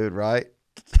Starbucks, dude, right?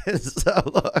 So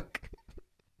look,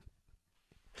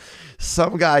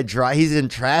 some guy he's in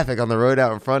traffic on the road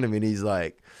out in front of me, and he's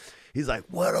like,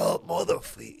 what up,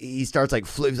 motherfucker? He starts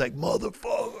he's like,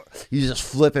 motherfucker. He's just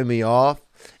flipping me off.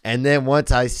 And then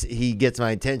once he gets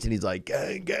my attention, he's like,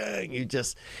 gang, gang.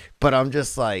 But I'm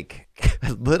just like,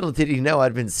 little did he know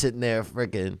I'd been sitting there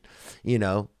freaking,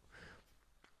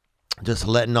 just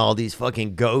letting all these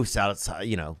fucking ghosts outside,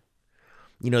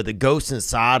 the ghosts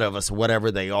inside of us,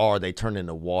 whatever they are, they turn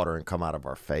into water and come out of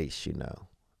our face,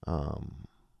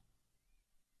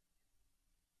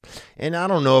 And I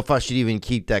don't know if I should even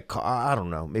keep that call. I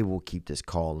don't know. Maybe we'll keep this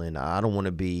call in. I don't want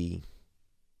to be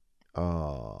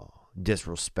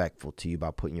disrespectful to you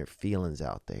by putting your feelings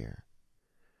out there.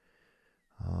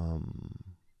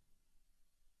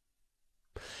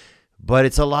 But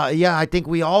it's a lot. Yeah, I think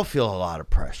we all feel a lot of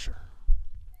pressure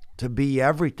to be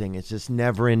everything. It's this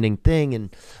never-ending thing.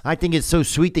 And I think it's so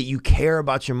sweet that you care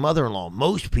about your mother-in-law.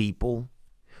 Most people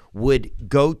would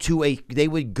go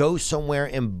somewhere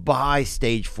and buy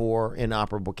stage 4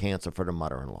 inoperable cancer for their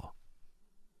mother-in-law.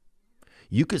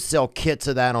 You could sell kits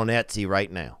of that on Etsy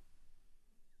right now.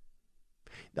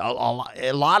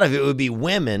 A lot of it would be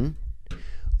women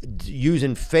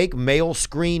using fake male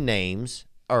screen names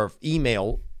or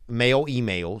male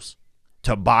emails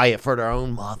to buy it for their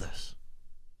own mothers.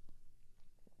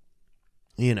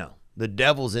 The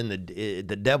devil's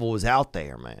the devil is out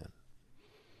there, man.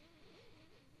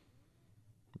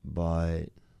 But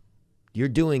you're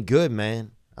doing good,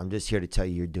 man. I'm just here to tell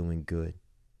you you're doing good.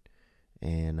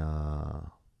 And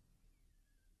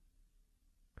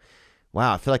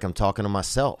wow, I feel like I'm talking to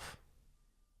myself.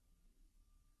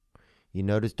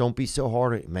 Just don't be so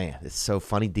hard. Man, it's so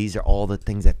funny. These are all the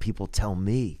things that people tell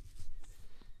me.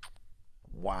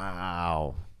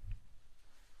 Wow.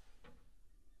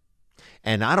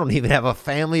 And I don't even have a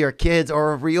family or kids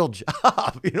or a real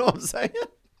job. You know what I'm saying?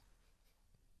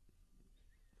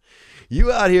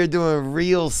 You out here doing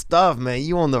real stuff, man.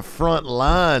 You on the front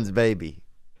lines, baby.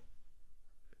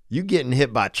 You getting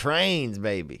hit by trains,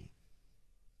 baby.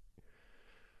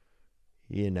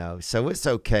 So it's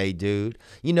okay, dude.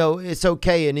 It's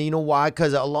okay. And you know why?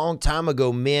 Because a long time ago,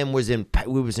 we was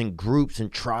in groups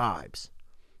and tribes.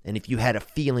 And if you had a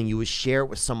feeling, you would share it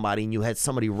with somebody, and you had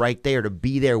somebody right there to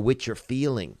be there with your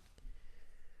feeling.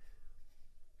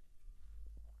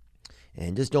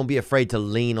 And just don't be afraid to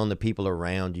lean on the people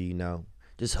around you,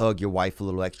 Just hug your wife a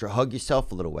little extra. Hug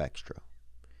yourself a little extra.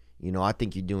 I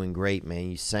think you're doing great,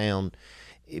 man.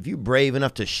 If you're brave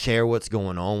enough to share what's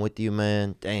going on with you,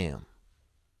 man, damn.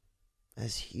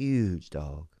 That's huge,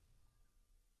 dog.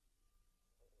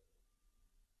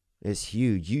 It's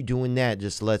huge. You doing that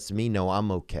just lets me know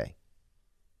I'm okay.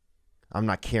 I'm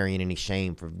not carrying any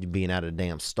shame for being out of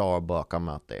damn Starbucks. I'm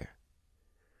out there.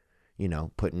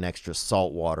 Putting extra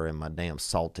salt water in my damn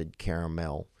salted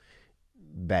caramel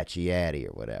Bacciati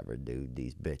or whatever, dude.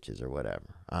 These bitches or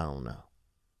whatever. I don't know.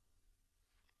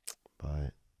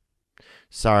 But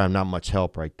sorry, I'm not much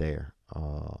help right there.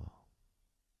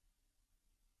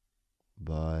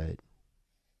 But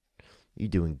you're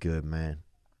doing good, man.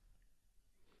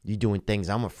 You're doing things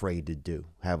I'm afraid to do.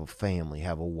 Have a family,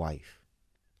 have a wife.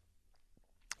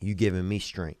 You giving me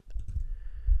strength.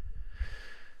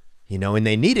 And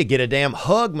they need to get a damn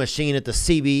hug machine at the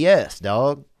CBS,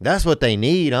 dog. That's what they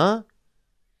need, huh?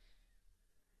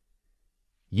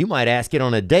 You might ask it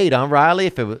on a date, huh, Riley?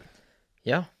 If it was...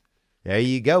 Yeah. There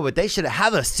you go. But they should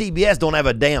have a CBS don't have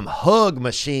a damn hug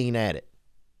machine at it.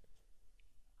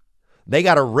 They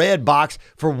got a red box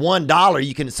for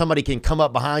 $1. Somebody can come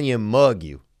up behind you and mug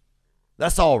you.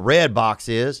 That's all red box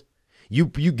is. You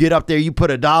get up there, you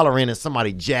put $1 in, and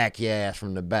somebody jack your ass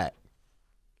from the back.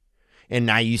 And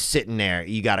now you sitting there,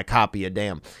 you got a copy of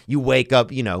damn. You wake up,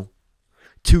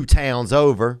 2 towns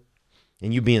over,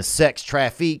 and you being sex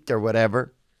trafficked or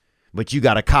whatever, but you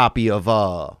got a copy of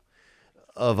Home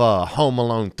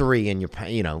Alone 3 in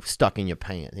your, stuck in your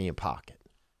pants, in your pocket.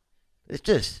 It's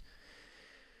just,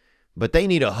 but they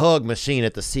need a hug machine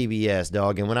at the CVS,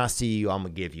 dog. And when I see you, I'm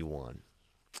gonna give you one.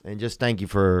 And just thank you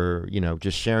for,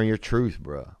 just sharing your truth,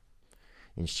 bro,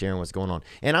 and sharing what's going on.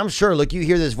 And I'm sure, look, you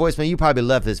hear this voicemail, you probably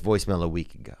left this voicemail a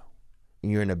week ago,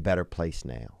 and you're in a better place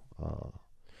now.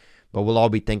 But we'll all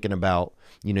be thinking about,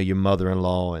 your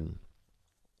mother-in-law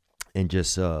and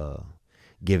just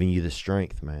giving you the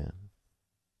strength, man.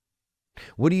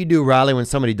 What do you do, Riley, when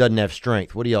somebody doesn't have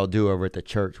strength? What do y'all do over at the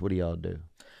church? What do y'all do?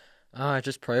 I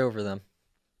just pray over them.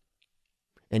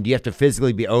 And do you have to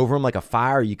physically be over them like a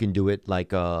fire, or you can do it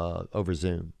like over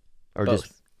Zoom? Or Both.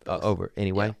 just over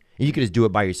anyway? Yeah. You could just do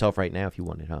it by yourself right now if you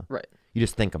wanted, huh? Right. You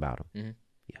just think about them. Mm-hmm.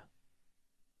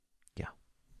 Yeah.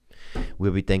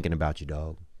 We'll be thinking about you,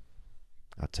 dog.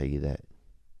 I'll tell you that.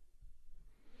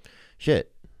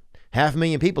 Shit.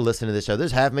 500,000 people listen to this show.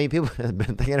 There's 500,000 people that have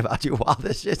been thinking about you while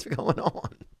this shit's going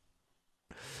on.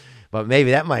 But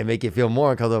maybe that might make you feel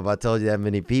more uncomfortable if I told you that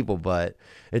many people. But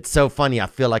it's so funny. I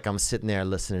feel like I'm sitting there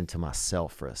listening to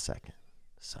myself for a second.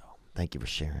 So thank you for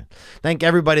sharing. Thank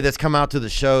everybody that's come out to the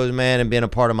shows, man, and been a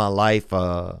part of my life,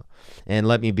 and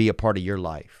let me be a part of your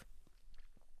life.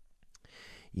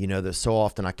 There's so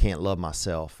often I can't love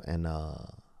myself, and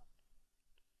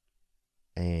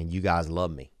you guys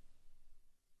love me.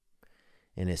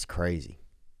 And it's crazy.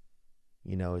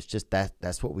 It's just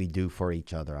that's what we do for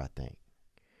each other, I think.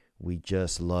 We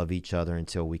just love each other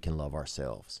until we can love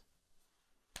ourselves.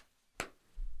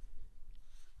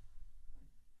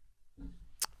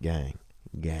 Gang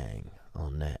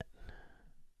on that.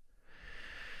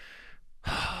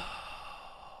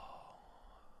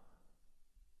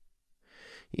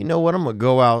 You know what? I'm going to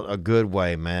go out a good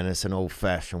way, man. It's an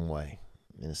old-fashioned way.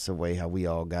 And it's the way how we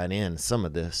all got in some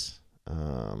of this.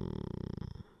 Come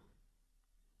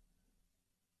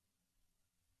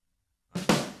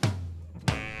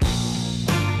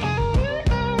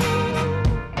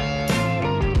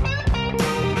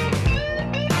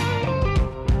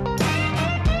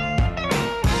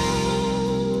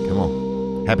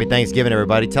on. Happy Thanksgiving,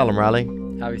 everybody. Tell them, Riley.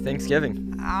 Happy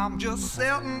Thanksgiving. I'm just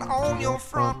sitting on your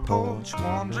front porch,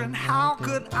 wondering how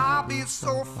could I be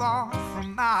so far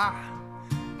from my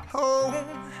home.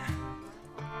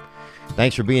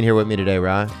 Thanks for being here with me today,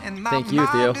 Ryan. Thank you,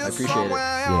 Theo. I appreciate it.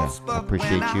 Yeah, I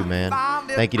appreciate you, man.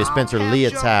 Thank you to Spencer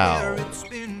Leotow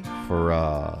for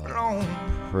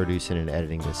producing and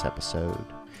editing this episode.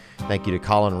 Thank you to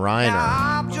Colin Reiner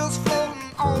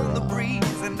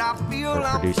for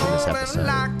producing this episode.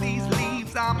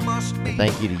 And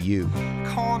thank you to you,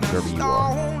 wherever you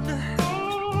are.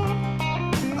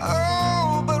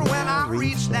 Oh, but when I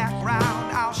reach that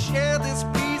ground, I'll share this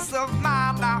peace of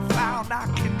mind I found. I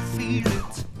can feel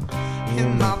it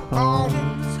in my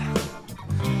bones,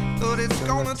 but it's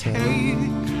gonna take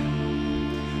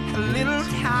a little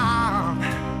time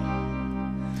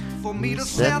for me to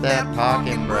set that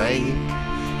parking brake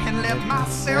and let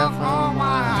myself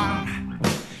unwind.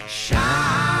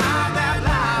 Shine that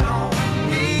light on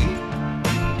me.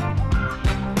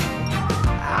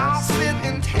 I'll sit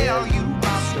and tell you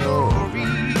my story.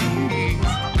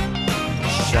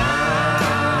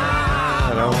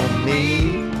 Shine on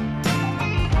me,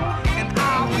 and I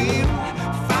will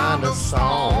find a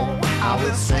song. I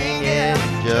will sing it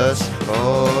Just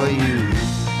for you.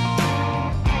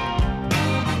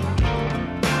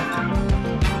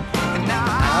 And now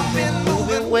I've been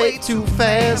moving Way too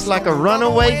fast, like a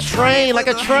runaway train, like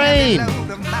a train.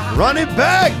 Run it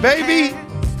back, baby.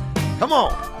 Come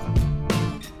on.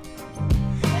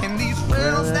 And these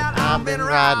rails that I've been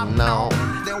riding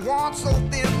on, they weren't so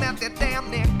thin that they're damn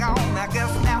near gone. I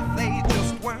guess that they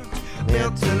just weren't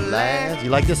built to last. You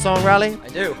like this song, Riley? I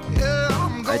do. Yeah,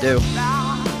 I'm I do.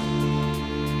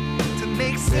 to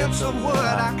make sense of what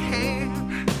I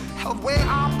can, of where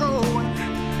I'm going,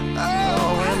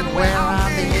 and where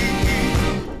I've been.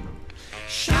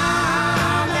 Shine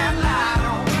that light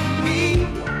on me.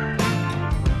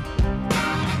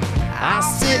 I'll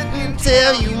sit and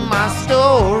tell you my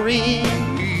story.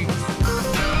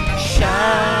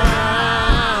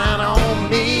 Shine on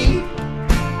me,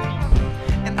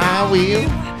 and I will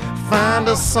find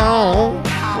a song.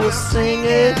 will sing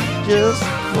it just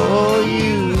for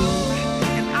you.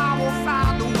 And I will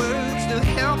find the words to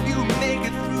help you make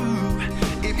it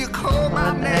through. If you call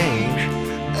my name,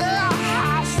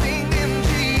 I'll sing them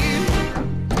to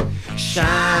you.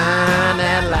 Shine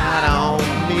that light on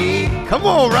me. Come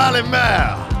on, Riley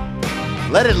Mal.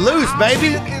 Let it loose,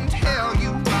 baby.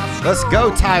 Let's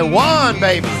go, Taiwan,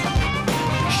 baby.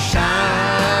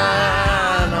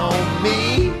 Shine on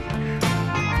me.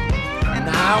 And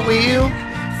I will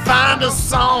find a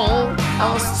song.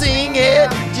 I'll sing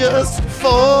it just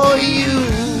for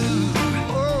you.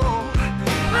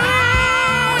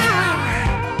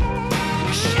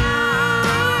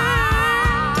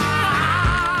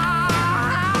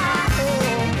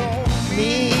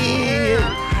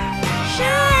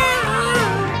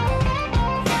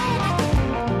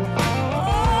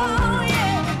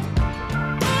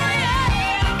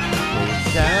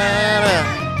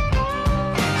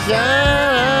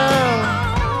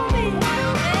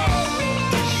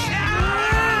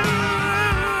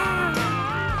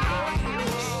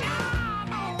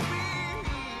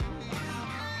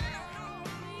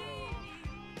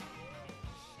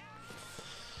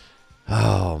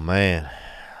 Oh, man.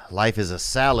 Life is a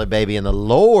salad, baby, and the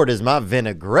Lord is my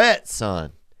vinaigrette,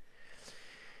 son.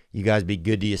 You guys be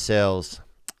good to yourselves.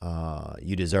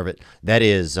 You deserve it. That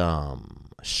is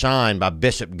Shine by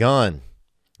Bishop Gunn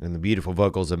and the beautiful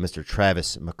vocals of Mr.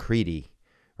 Travis McCready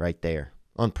right there.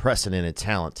 Unprecedented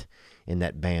talent in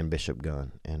that band, Bishop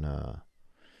Gunn. And I'm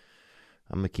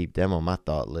going to keep them on my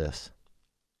thought list.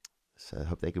 So I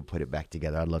hope they could put it back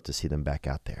together. I'd love to see them back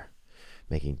out there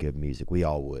making good music. We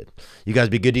all would. You guys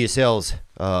be good to yourselves.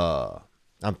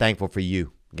 I'm thankful for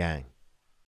you, gang.